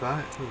Joe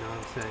Biden, you know what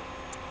I'm saying?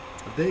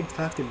 A big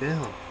fucking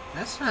deal.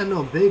 That's not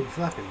no big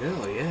fucking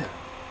deal, yeah.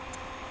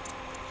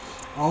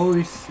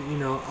 Always, you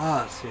know,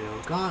 us, you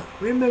know, God,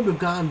 remember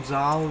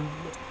Gonzalo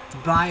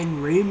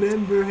Biden,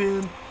 remember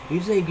him? You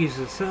think he's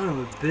the son of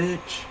a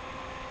bitch?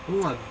 You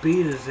want to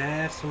beat his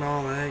ass and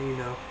all that, you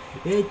know.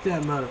 Hate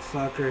that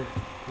motherfucker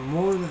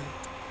more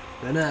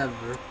than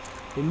ever.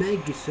 He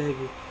make you sick.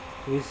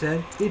 He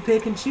said he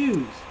pick and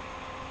choose.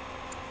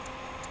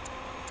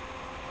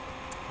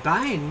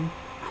 Biden,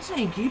 I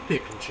think you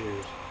pick and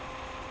choose.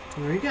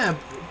 You got a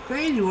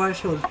crazy Wyatt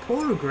Shaw Lewis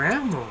poor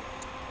grandma.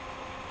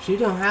 She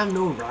don't have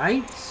no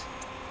rights.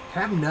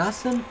 Have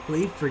nothing.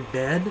 Leave for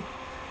dead.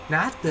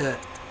 Not the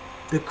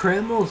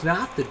criminals,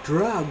 not the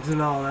drugs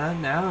and all that.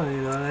 Now,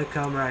 you know, they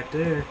come right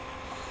there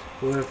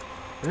with,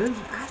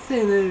 I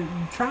think they're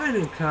trying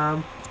to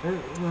come, you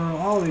know,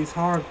 all these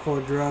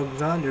hardcore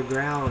drugs,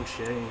 underground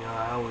shit, you know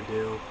how we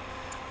do.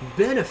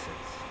 Benefits.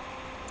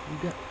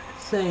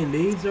 Saying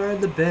these are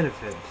the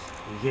benefits.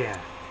 Yeah.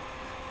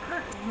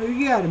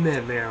 You gotta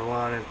admit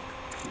marijuana,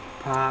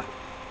 pot,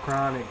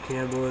 chronic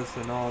cannabis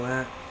and all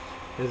that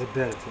is a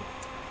benefit.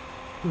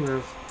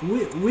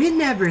 We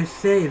never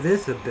say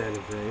this a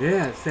benefit.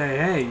 Yeah, say,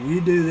 hey,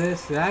 you do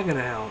this, that's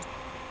gonna help.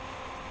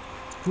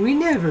 We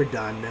never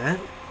done that.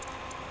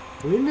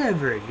 We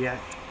never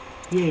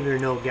gave her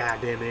no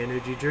goddamn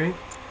energy drink.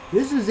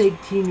 This is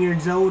 18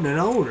 years old and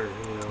older,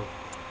 you know.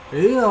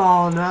 You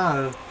all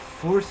know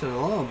forcing it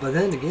along, but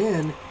then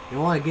again, you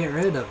want to get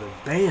rid of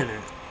it, ban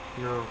it,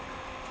 you know.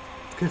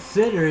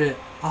 Consider it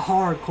a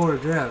hardcore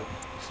drug.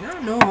 It's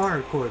not no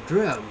hardcore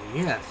drug,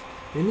 yes.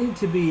 It needs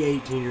to be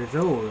 18 years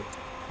old,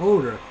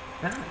 older.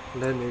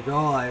 Then you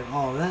go like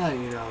all that,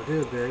 you know,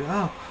 do big.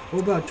 Oh,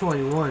 what about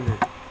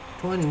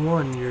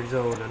 21 years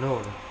old and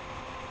older?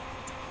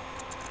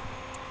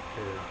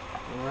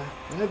 Yeah. Well,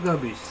 that's gonna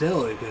be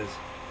silly because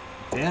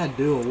they had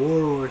to do a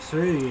World War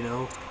III, you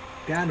know.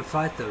 Got to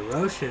fight the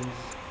Russians,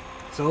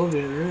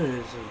 Soviet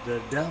Union, the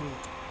devil,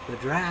 the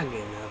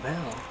dragon of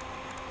hell.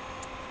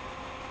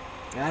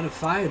 Got to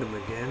fight them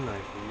again,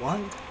 like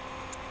what?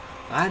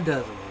 That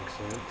doesn't make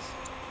sense.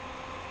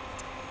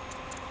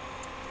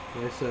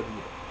 They said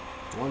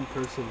one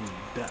person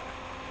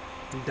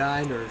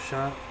died or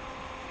shot,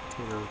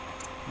 you know,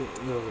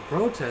 the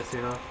protest,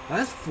 you know,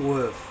 that's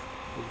with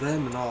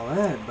them and all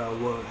that, but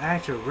with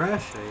actual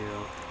Russia, you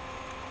know,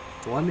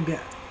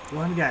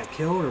 one got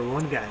killed or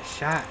one got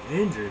shot and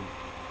injured.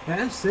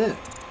 That's it.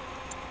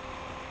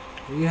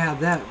 You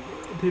have that,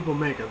 people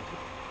make a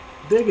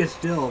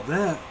biggest deal of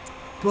that,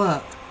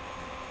 but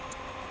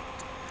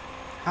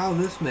how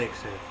this makes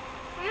sense?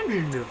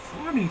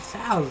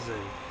 140,000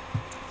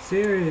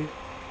 Syrian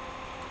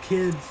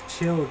kids,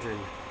 children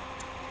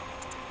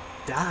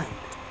died,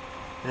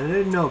 and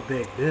there's no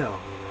big deal,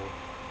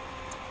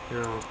 you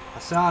know. I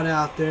saw it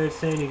out there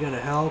saying you're gonna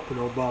help, and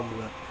Obama's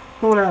like,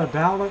 no doubt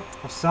about it.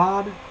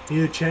 Assad,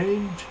 you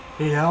change,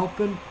 he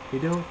helping, he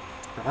doing.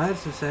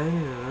 That's the same,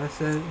 you know. I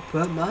said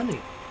put money,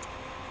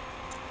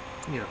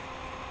 you know.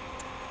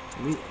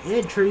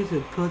 AuntTeares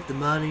would put the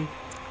money.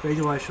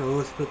 Crazy Wyatt Shaw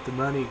Lewis put the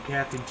money in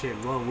Captain Chip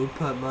 1. We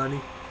put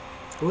money.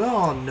 We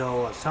all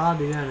know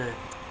Assad is gonna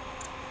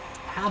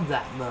have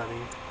that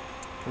money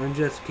and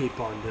just keep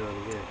on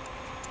doing it.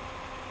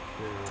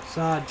 You know,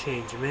 Assad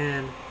change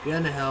man,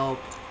 gonna help.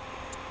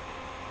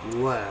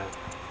 What?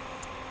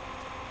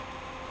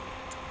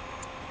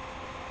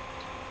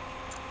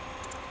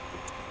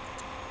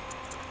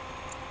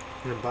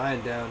 You're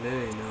buying down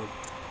there, you know,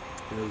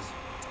 because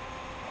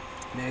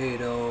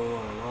NATO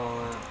and all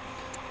that.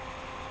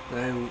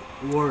 They're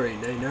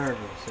worried, they're nervous,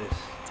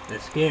 they're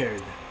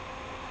scared.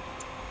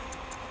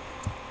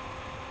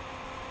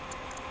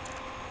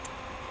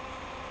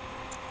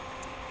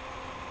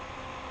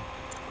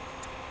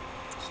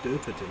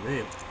 Stupid to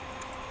me.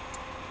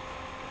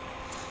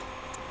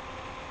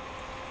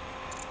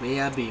 Me,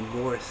 I'd be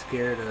more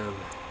scared of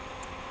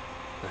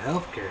the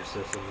healthcare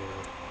system, you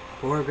know.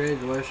 Poor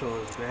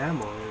graduation's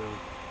grandma,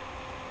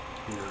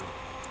 you know.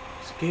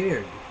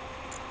 Scared.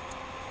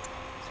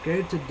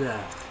 Scared to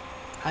death.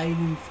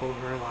 Fighting for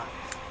her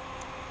life.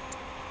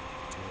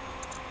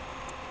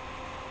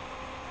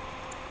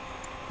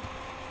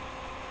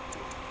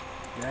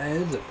 That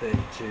is a big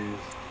choose.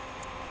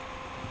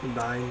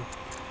 Dying.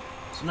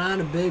 It's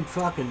not a big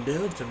fucking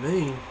deal to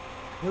me.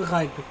 It looks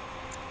like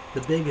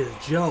the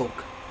biggest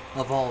joke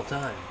of all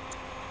time.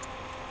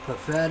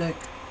 Pathetic,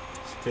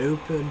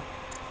 stupid,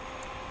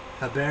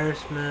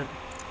 embarrassment,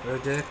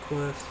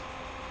 ridiculous.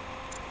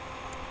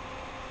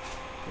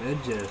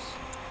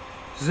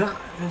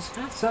 It's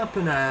not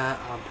something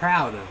I'm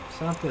proud of.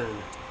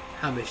 Something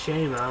I'm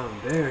ashamed, I'm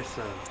embarrassed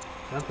of.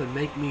 Something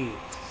make me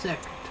sick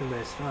to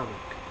my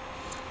stomach.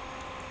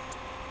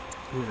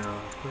 You know,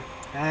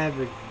 I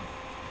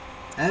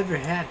ever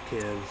had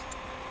kids.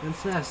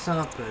 It's not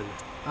something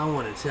I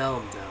want to tell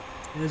them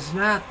though. It's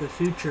not the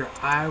future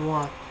I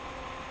want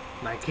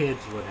my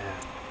kids would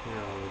have. You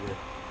know,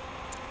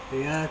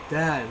 they got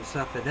that and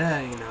stuff like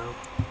that, you know.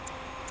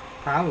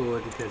 Probably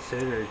would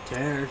consider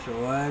AuntTeares or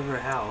whatever,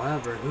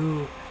 however, who,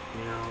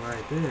 you know,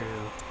 right there, you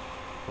know.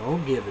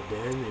 Won't give a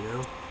damn, you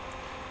know.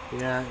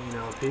 Yeah, you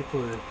know,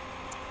 people that,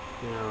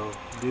 you know,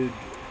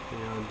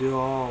 do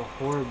all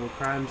horrible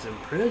crimes in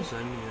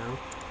prison, you know,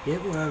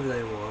 get whatever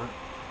they want,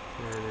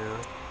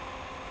 and,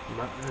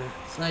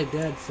 it's like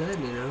Dad said,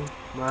 you know,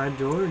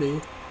 majority,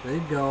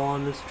 they'd go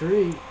on the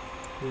street,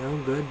 you know,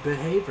 good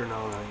behavior and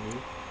all that.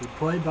 You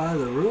play by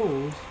the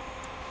rules,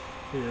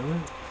 you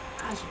know.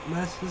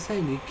 That's the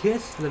thing. You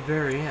kiss the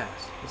very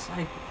ass. It's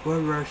like what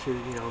Russia,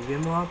 you know,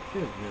 give them all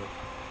kids, you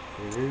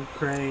know. In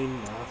Ukraine,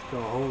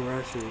 Moscow, whole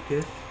Russia, you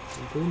kiss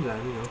and boom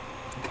down, you know.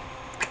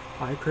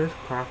 Hi, Chris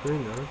Crocker, you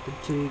know, the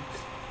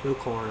cheeks, the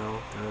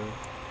corno,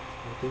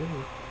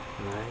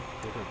 right?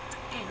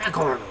 Hey, that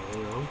corno,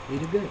 you know,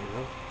 eat it good, you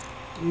know.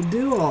 You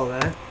do all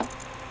that,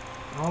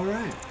 all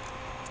right.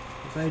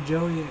 It's like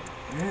Joey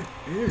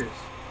ears.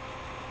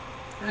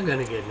 Not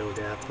gonna get no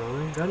death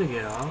on it. Gonna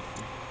get off.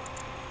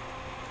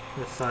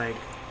 It's like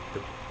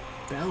the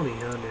bounty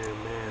hunter,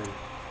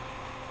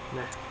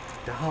 man.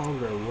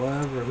 Dog or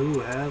whatever,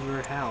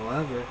 whoever,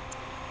 however.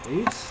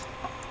 You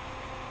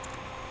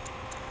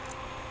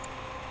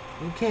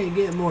can't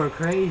get more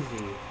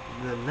crazy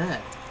than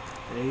that.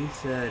 And he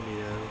said, you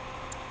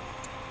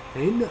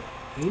know,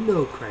 ain't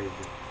no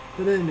crazy.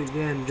 But then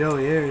again,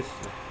 Joey Ayers,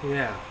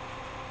 yeah.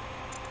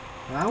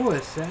 I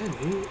was saying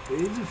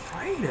he's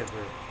afraid of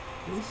her.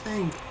 He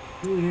think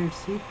Joey Ayers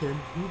see him,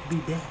 he'd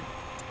be dead.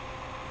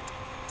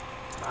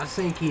 I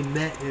think he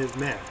met his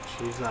match.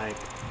 He's like,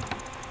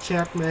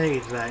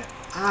 checkmate. He's like,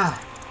 ah.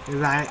 He's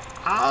like,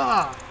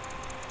 ah.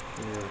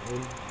 You know, he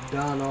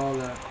done all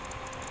that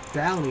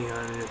bounty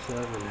hunting and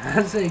stuff, and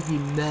I think he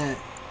met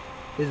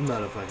his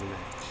motherfucking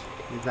match.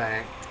 He's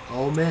like,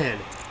 oh man,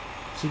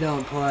 she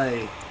don't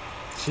play,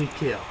 she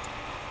kill.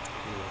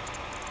 You know.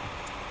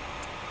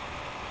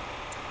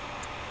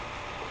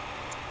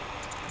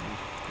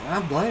 I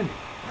don't blame him.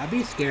 I'd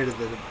be scared of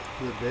the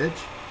bitch.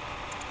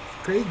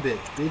 Crazy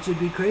bitch. Bitch would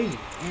be crazy.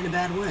 In a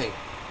bad way.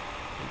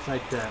 It's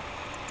like the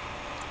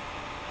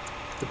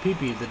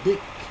pee-pee, the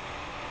dick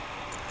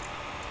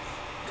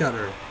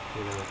cutter,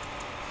 you know.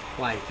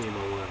 White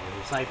female, whatever.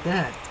 It's like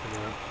that, you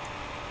know.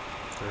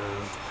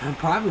 I'm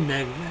probably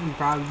next thing,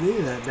 probably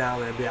do that down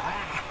there and be like,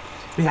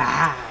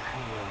 ah,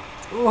 you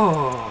know.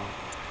 Oh,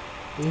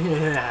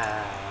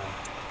 yeah.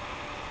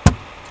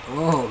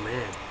 Oh,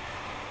 man.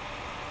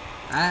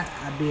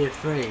 I'd be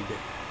afraid.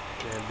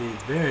 I'd be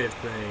very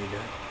afraid.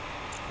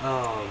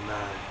 Oh,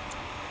 man.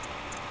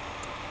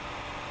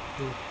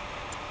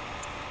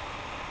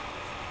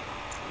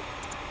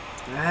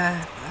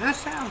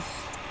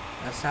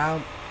 That's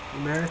how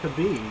America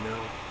be, you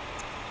know.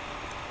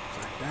 It's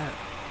like that.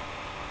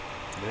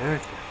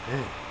 America,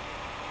 man.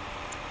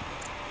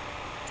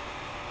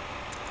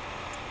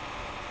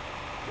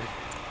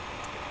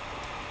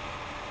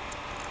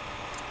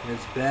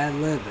 It's bad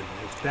living.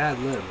 It's bad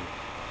living.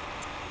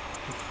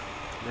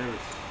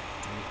 There's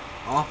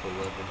awful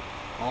living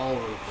all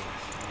over the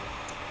place.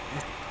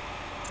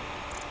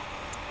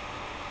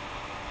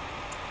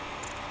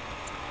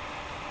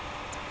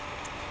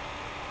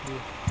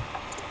 Yeah.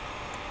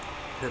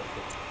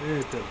 Pitiful.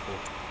 Very pitiful.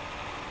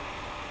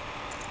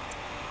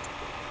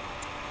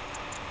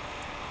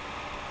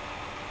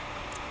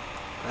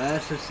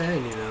 That's the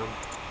saying, you know.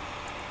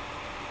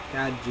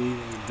 God,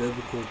 Jesus,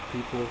 biblical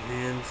people,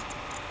 hands,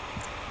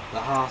 the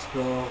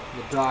hospital,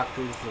 the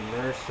doctors, the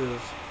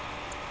nurses,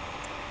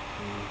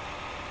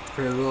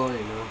 criminal,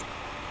 you know,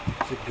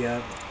 it's a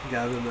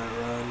government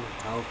run,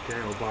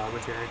 healthcare,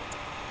 Obamacare.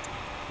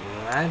 You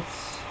know,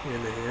 that's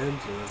in the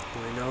hands of,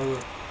 we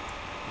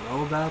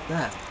know about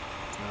that.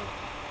 So,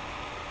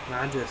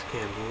 I just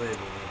can't believe it.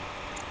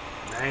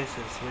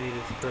 Nicest,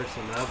 sweetest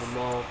person of them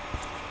all.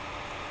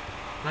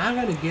 Not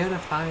gonna get a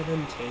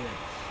fighting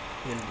chance.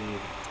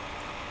 Indeed.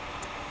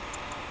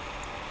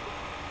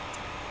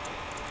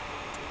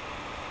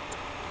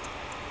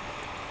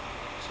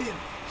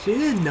 She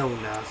didn't know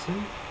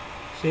nothing.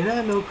 She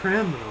not no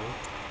criminal.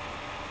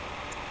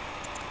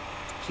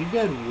 She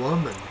good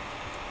woman.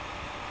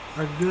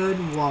 A good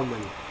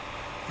woman.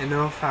 And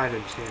no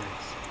fighting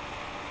chance.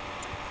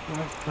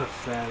 That's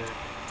pathetic.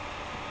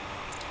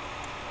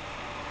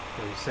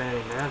 I'm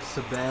saying that's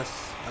the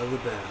best of the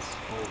best.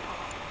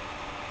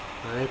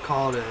 And they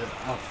called it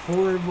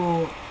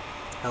affordable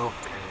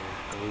healthcare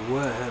or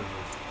whatever.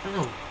 I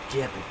don't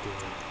give a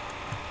damn.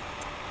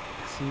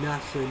 It's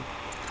nothing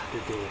but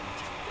a damn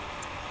joke.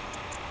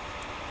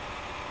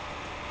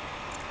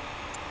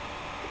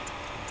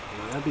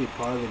 Well, that'd be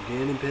part of the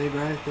guinea pig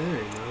right there,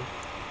 you know.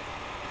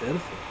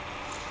 Pitiful.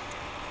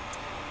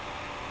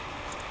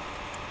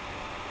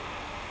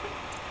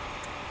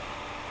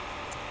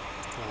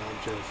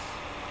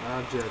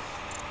 I'll just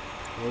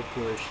look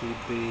where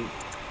she'd be.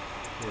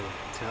 Yeah,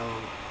 tell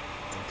him,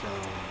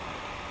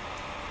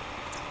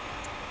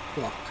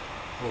 fuck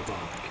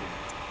Obamacare.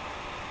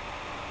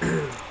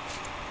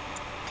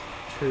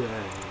 True,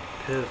 that is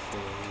pitiful.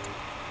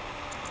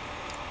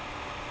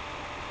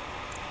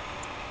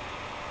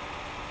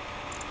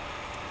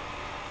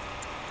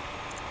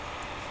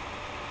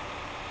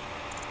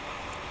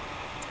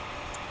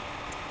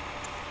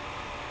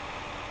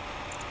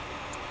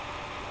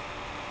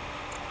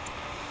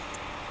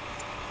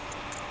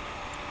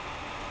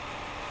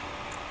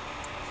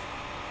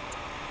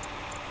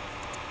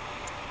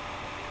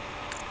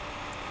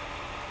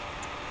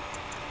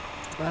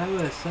 But I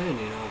was saying,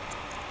 you know,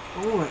 I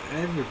want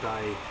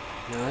everybody,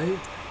 they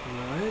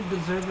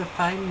deserve a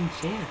fighting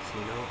chance,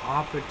 you know,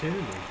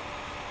 opportunity.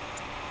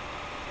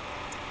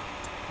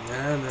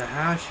 Man, the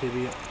house should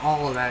be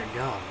all of that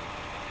gone.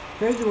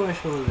 Crazy Wyatt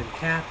Shaw Lewis and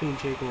Caffeine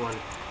Chicken one,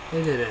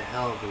 they did a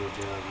hell of a good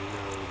job, you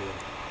know, they did.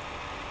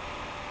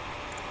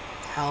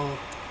 Hell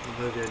of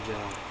a good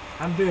job.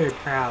 I'm very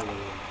proud of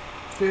them.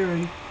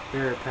 Very,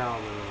 very proud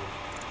of them.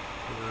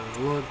 You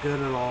know, look good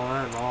and all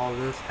that, and all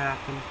this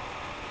happened.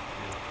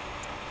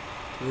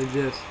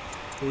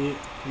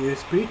 You're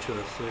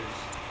speechless. There's,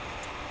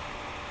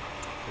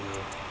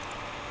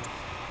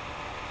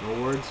 no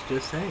words to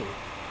say.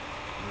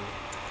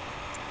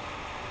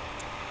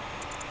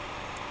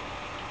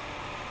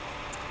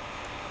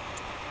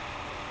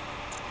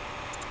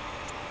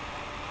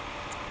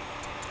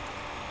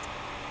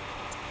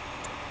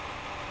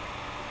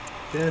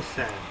 Just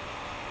sad.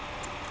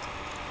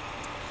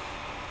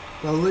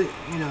 But,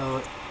 you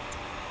know,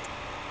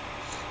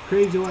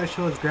 Crazy Wyatt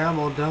Shaw's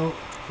grandma don't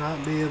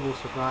not be able to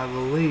survive.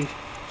 At least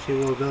she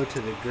will go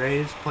to the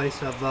greatest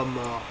place of them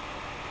all,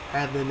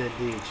 heaven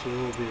indeed. She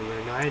will be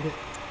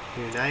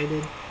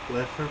united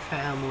with her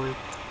family.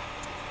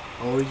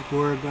 Always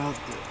worry about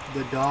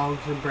the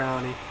dogs and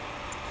Brownie.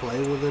 Play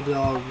with the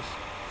dogs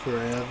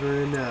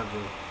forever and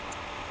ever.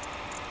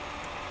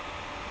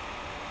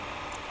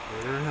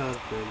 And her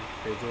husband,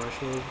 Crazy Wyatt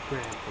Shaw's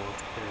grandpa,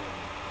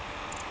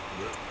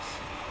 yes.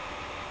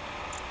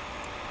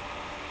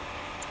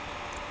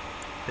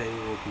 They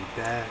will be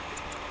back,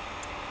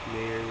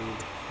 married,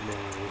 and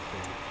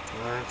everything.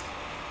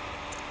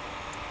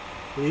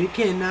 Well, you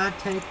cannot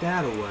take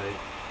that away.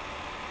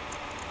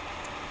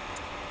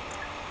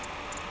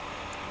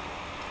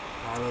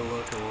 Gotta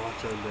look and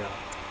watch her bill.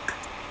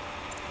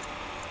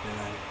 And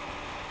I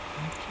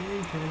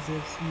can't because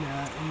it's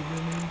not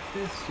even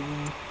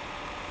interesting.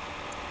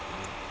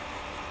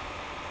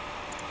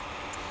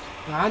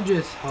 I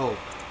just hope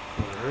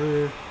for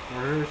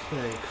her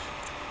sakes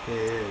it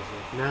is.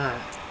 If not,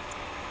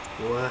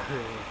 what?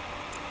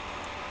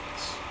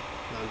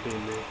 Not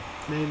being me.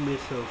 Made me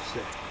so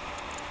sick.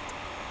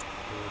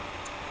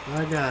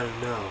 I gotta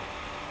know.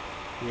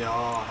 You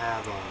all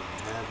have all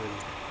of heaven,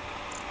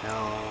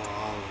 hell,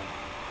 all of it.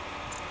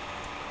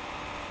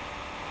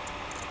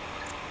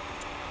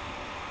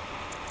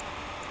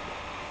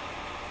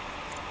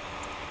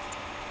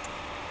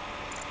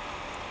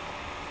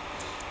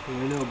 We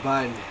know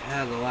Biden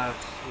had the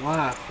last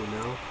laugh, you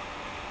know,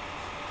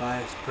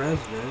 vice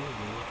president, you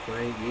know, for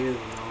 8 years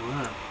and all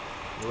that.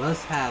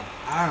 Let's have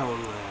our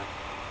own laugh.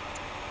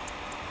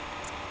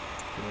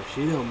 And if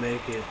she don't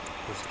make it,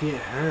 let's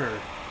get her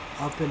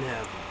up in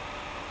heaven.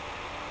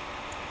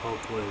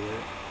 Hopefully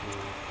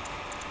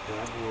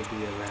that will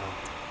be around.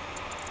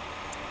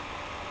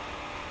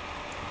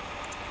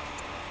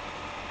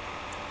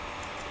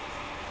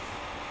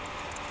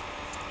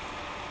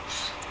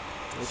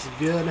 This is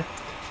good.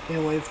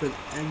 Can't wait for the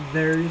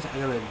AuntTeares. I'm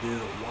gonna do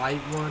the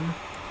white one.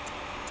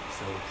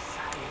 So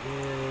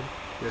excited.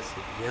 This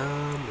is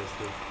yum. This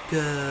is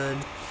good.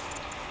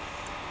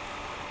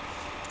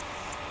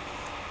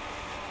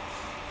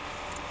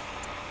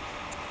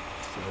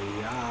 So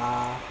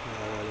yeah.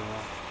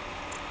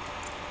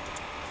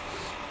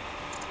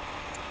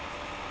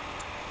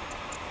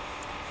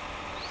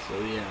 So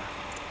yeah.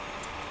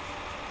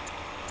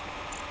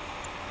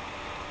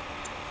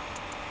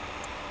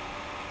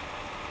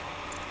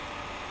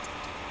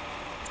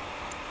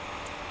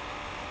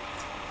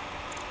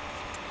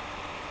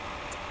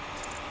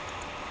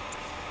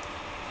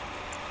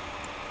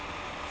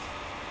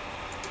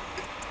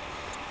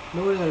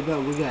 no doubt about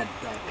it, we got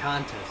that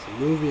contest, a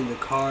movie in the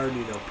card,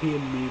 you know,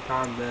 PM me,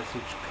 power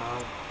message,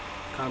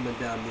 comment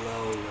down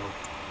below, you know,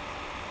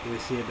 we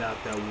see about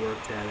that,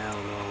 work that out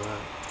and all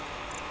that.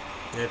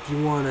 And if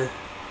you want to,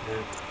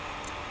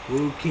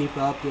 we'll keep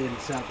updating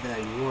stuff that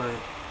you want.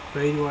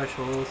 Wyatt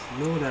Shaw Lewis,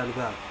 no doubt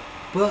about it.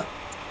 But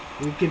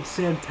we can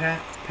send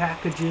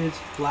packages,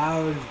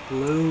 flowers,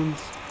 balloons,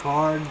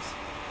 cards,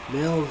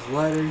 mails,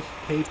 letters,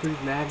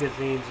 papers,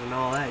 magazines, and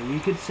all that. You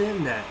can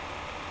send that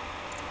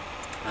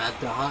at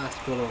the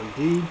hospital.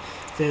 Indeed,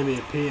 send me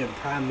a PM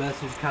prime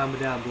message,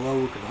 comment down below.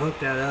 We can hook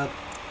that up.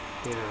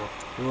 You know,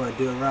 you want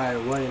to do it right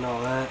away and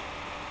all that.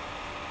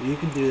 You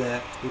can do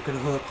that. We can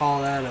hook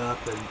all that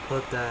up and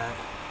put that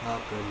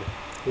up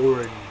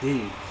for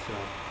Indeed. So.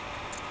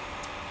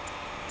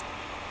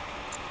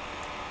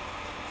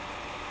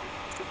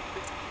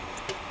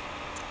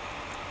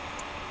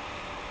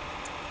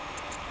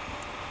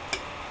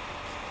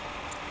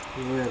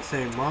 We're going to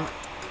say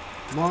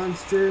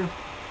Monster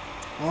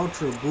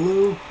Ultra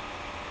Blue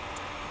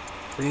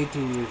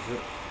 18 years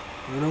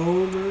and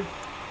over,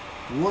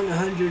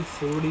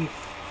 140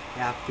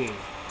 caffeine.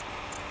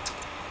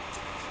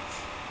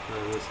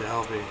 This will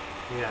help you.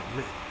 Yeah,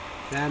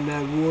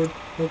 Mad Ward,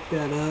 hook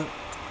that up.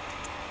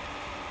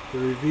 The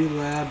review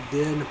lab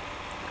did.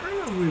 I don't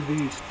know if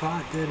review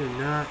spot did or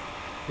not.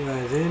 You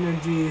guys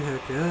energy,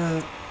 hook it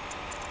up.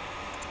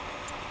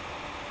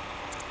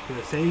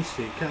 The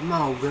safety. Come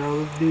on, girl.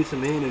 Let's do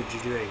some energy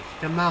drinks.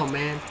 Come on,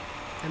 man.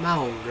 Come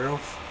on, girl.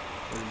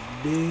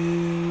 Let's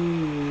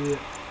do.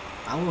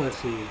 I want to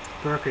see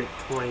Burkett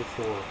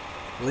 24.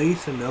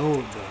 Lisa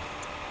Nova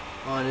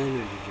on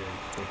energy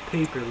drinks. The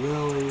Paper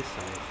Lilies,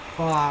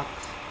 Fox,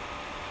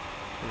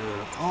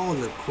 all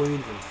the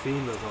queens and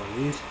females on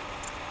these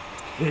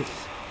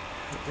kids.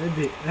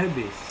 That'd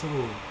be so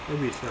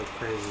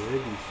crazy.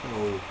 That'd be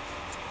so,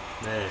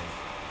 man.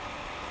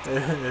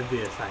 That'd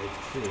be a sight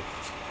to see.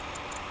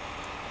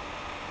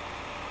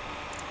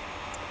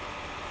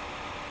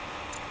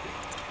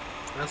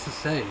 That's the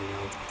same, you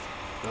know.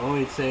 The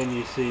only thing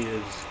you see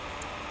is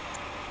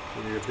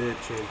when you're a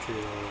bitch and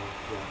you know,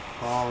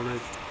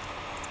 baldness.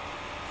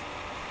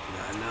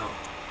 I know.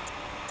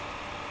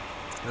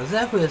 That's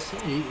definitely a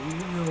thing. You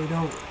really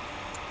don't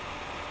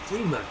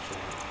see much of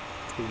that.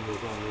 People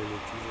on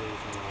energy.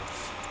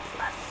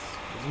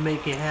 Let's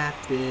make it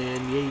happen.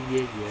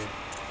 Yeah.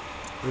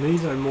 And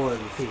these are more of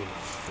the females,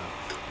 so.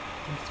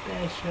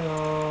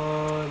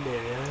 Special.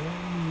 There.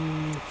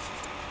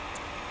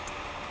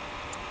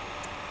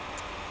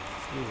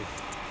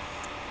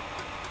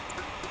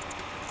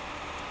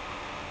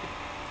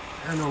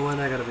 I don't know when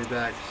I gotta be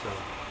back, so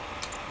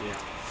yeah.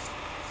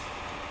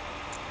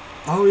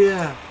 Oh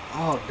yeah.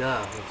 Oh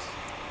duh.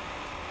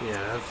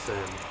 That's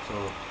them.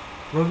 So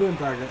we're doing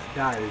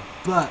Diary,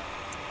 but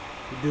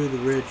we do the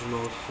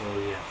originals, so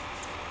yeah.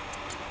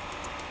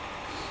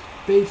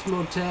 Bates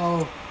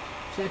Motel,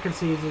 second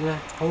season.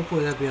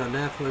 Hopefully that'll be on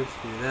Netflix.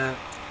 Do that.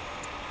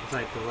 It's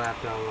like the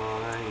laptop and all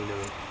that, you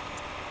know.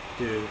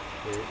 Dude,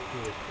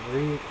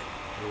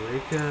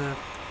 Eureka,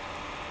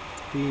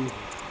 being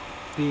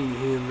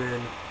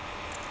human,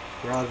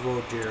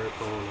 Roswell,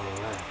 Jericho, and all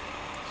that.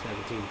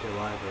 17 to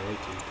life or 18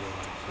 to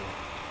life, so.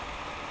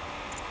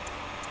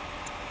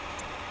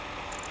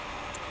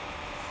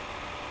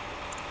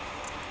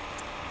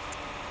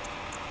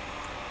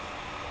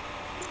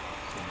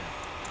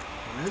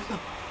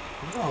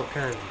 There's all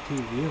kinds of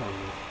TV on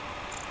this.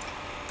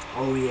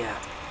 Oh yeah,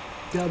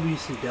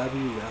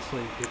 WCW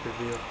wrestling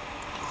pay-per-view.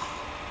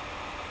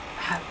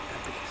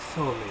 That'd be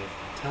so amazing.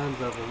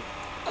 Tons of them.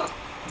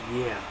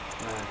 Yeah,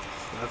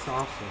 that's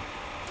awesome.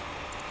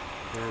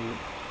 And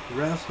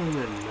wrestling in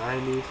the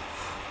 90s,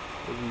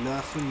 there's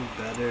nothing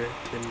better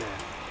than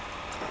that.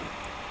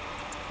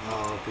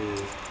 Oh, dude,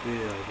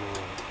 like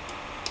more.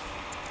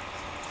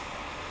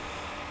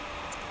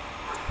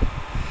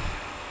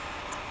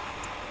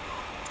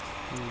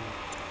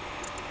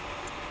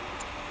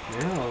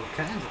 There are all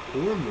kinds of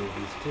horror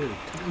movies too.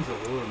 Tons of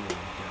horror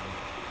movies down.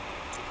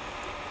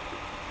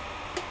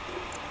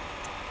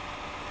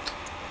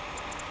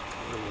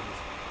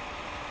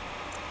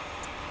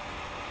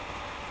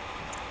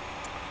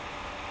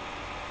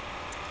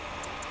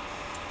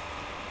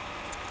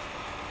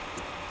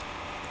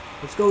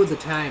 Let's go with the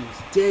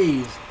times.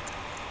 Days.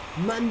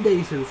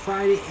 Monday through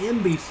Friday,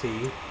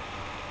 NBC.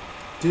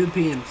 2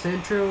 p.m.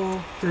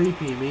 Central, 3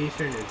 p.m.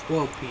 Eastern, and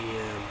 12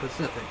 p.m.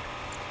 Pacific.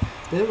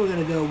 Then we're going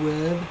to go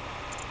with,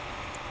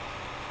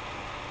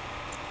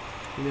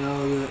 you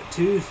know, the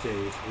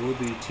Tuesdays will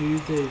be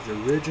Tuesdays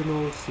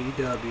original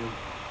CW.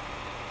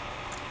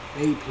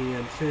 8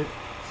 p.m.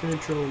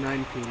 Central,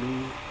 9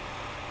 p.m.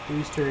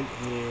 Eastern,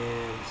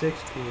 and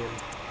 6 p.m.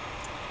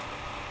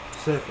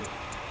 Pacific.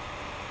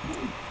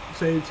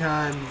 Same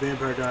time,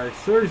 Vampire Diaries,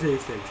 Thursday,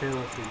 same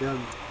channel, CW.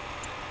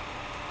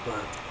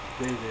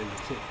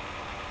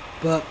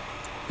 But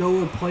go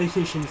with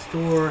PlayStation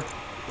Store,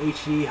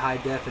 HD, high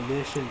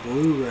definition,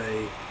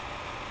 Blu-ray.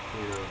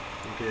 You know,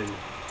 you can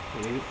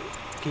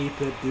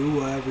keep it, do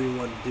whatever you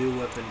want to do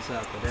with and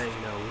stuff. But then,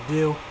 you know, we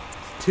do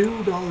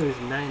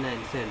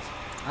 $2.99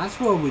 That's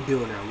what we're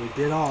doing now. We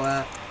did all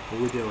that, but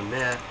we're doing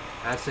that.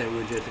 I said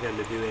we're just going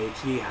to do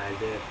HD, high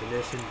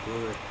definition,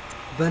 Blu-ray.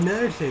 But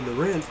another thing, the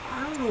rents,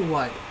 I don't know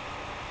why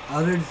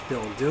others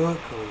don't do it,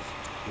 because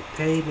you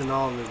paid and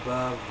all the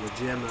above, the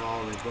gym and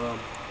all the above.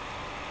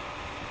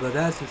 But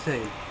that's the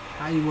thing.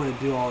 How you want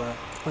to do all that?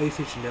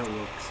 PlayStation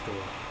Network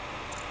store.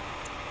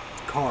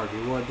 Card.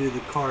 You want to do the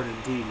card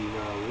indeed, you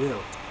know I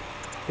will.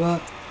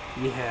 But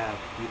you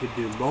could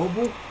do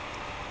mobile,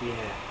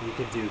 you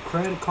could do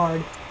credit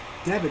card,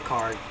 debit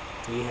card,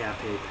 and you have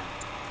PayPal.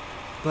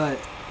 But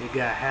you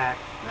got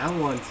hacked, not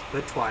once,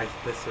 but twice,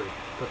 but three.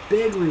 But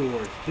big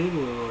rewards, and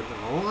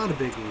a lot of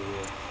big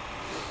rewards.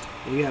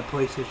 You got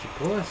PlayStation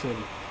Plus,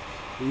 and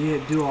you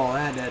do all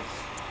that,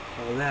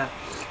 all that.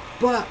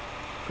 But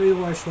Crazy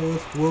Wyatt Shaw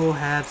Lewis will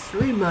have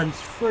 3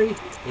 months free,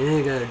 and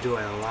they're going to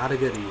enjoy a lot of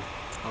goodies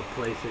of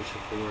PlayStation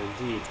 4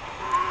 indeed.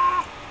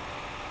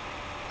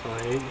 So,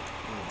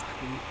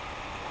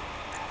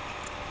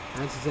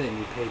 that's the thing,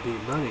 you pay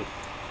big money.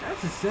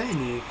 That's the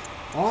thing,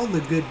 all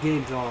the good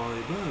games on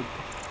the above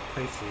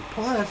PlayStation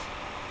Plus,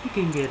 you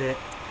can get it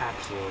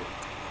absolutely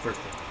for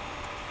free.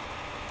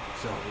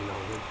 So, you know,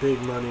 the big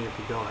money if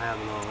you don't have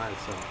it and all that,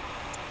 so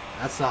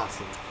that's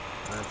awesome.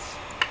 That's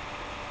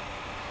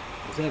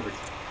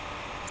everything.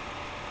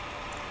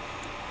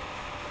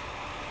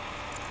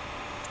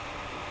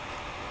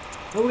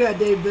 Well, we got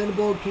Dave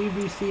Venable,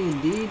 QVC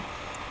indeed.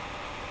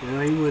 You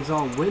know, he was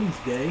on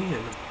Wednesday,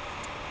 and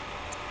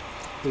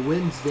the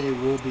Wednesday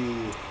will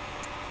be,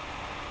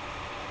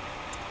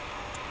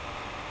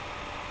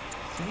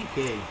 I think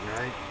 8,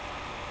 right?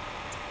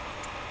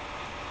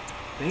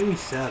 Maybe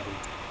 7.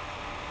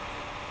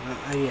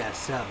 Yeah,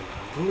 7.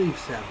 I believe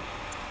 7.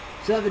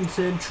 7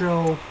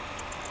 Central,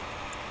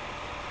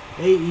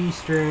 8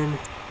 Eastern,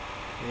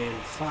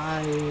 and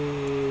 5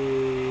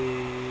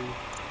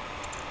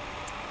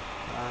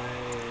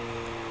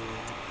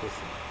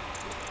 Pacific.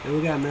 Then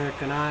we got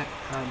American Eye,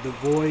 The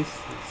Voice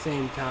at the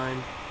same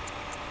time.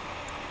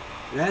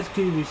 That's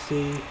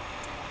QVC.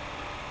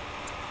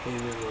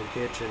 David Little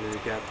Kitchen, and we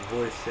got The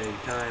Voice same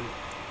time.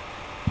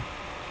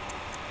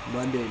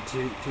 Monday and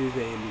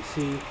Tuesday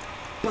NBC.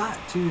 But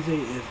Tuesday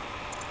is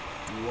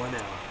 1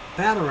 hour.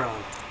 Battle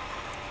Round.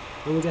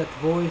 Then we got The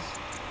Voice,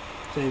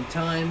 same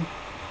time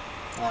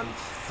on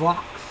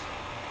Fox.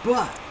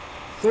 But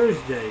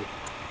Thursday,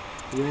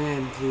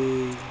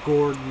 Ramsey,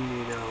 Gordon,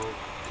 you know,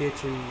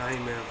 Kitchen,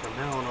 Nightmare from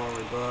Hell, and all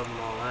the above, and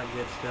all that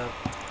good stuff.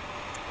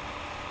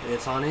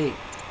 It's on 8.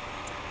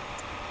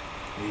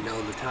 You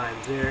know the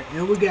times there.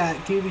 And we got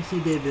QVC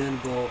Dave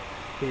Venable,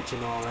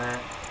 Kitchen, all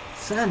that.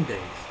 Sundays,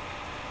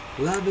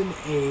 11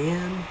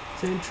 a.m.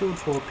 Central,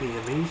 12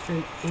 p.m.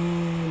 Eastern,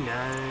 and 9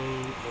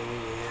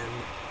 a.m.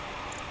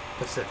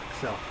 Pacific.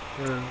 So,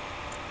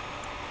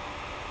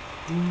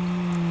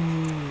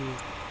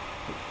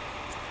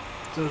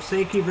 so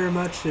thank you very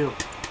much to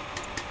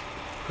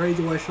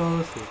Crazy Wyatt Shaw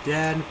Lewis, his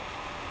dad.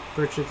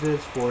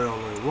 Purchases for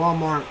Illinois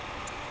Walmart.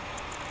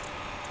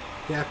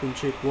 Captain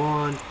Chick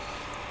 1.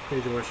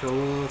 Crazy Wyatt Shaw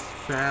Lewis,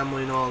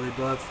 family and all the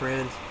above,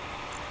 friends,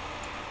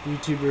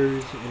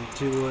 YouTubers, and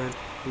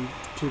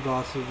two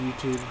bosses,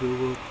 YouTube,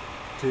 Google,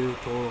 2,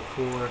 total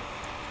 4,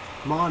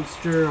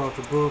 Monster,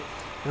 Ultra Blue.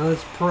 Now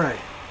let's pray.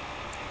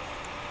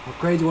 Well,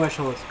 Crazy Wyatt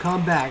Shaw Lewis,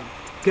 come back.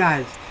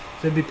 Guys,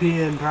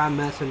 CBPN, Prime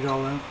Message,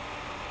 all that.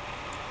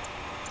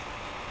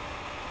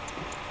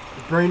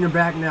 Bring her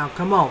back now,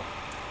 come on.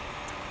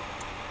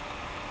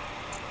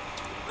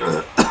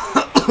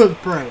 Let's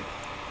pray.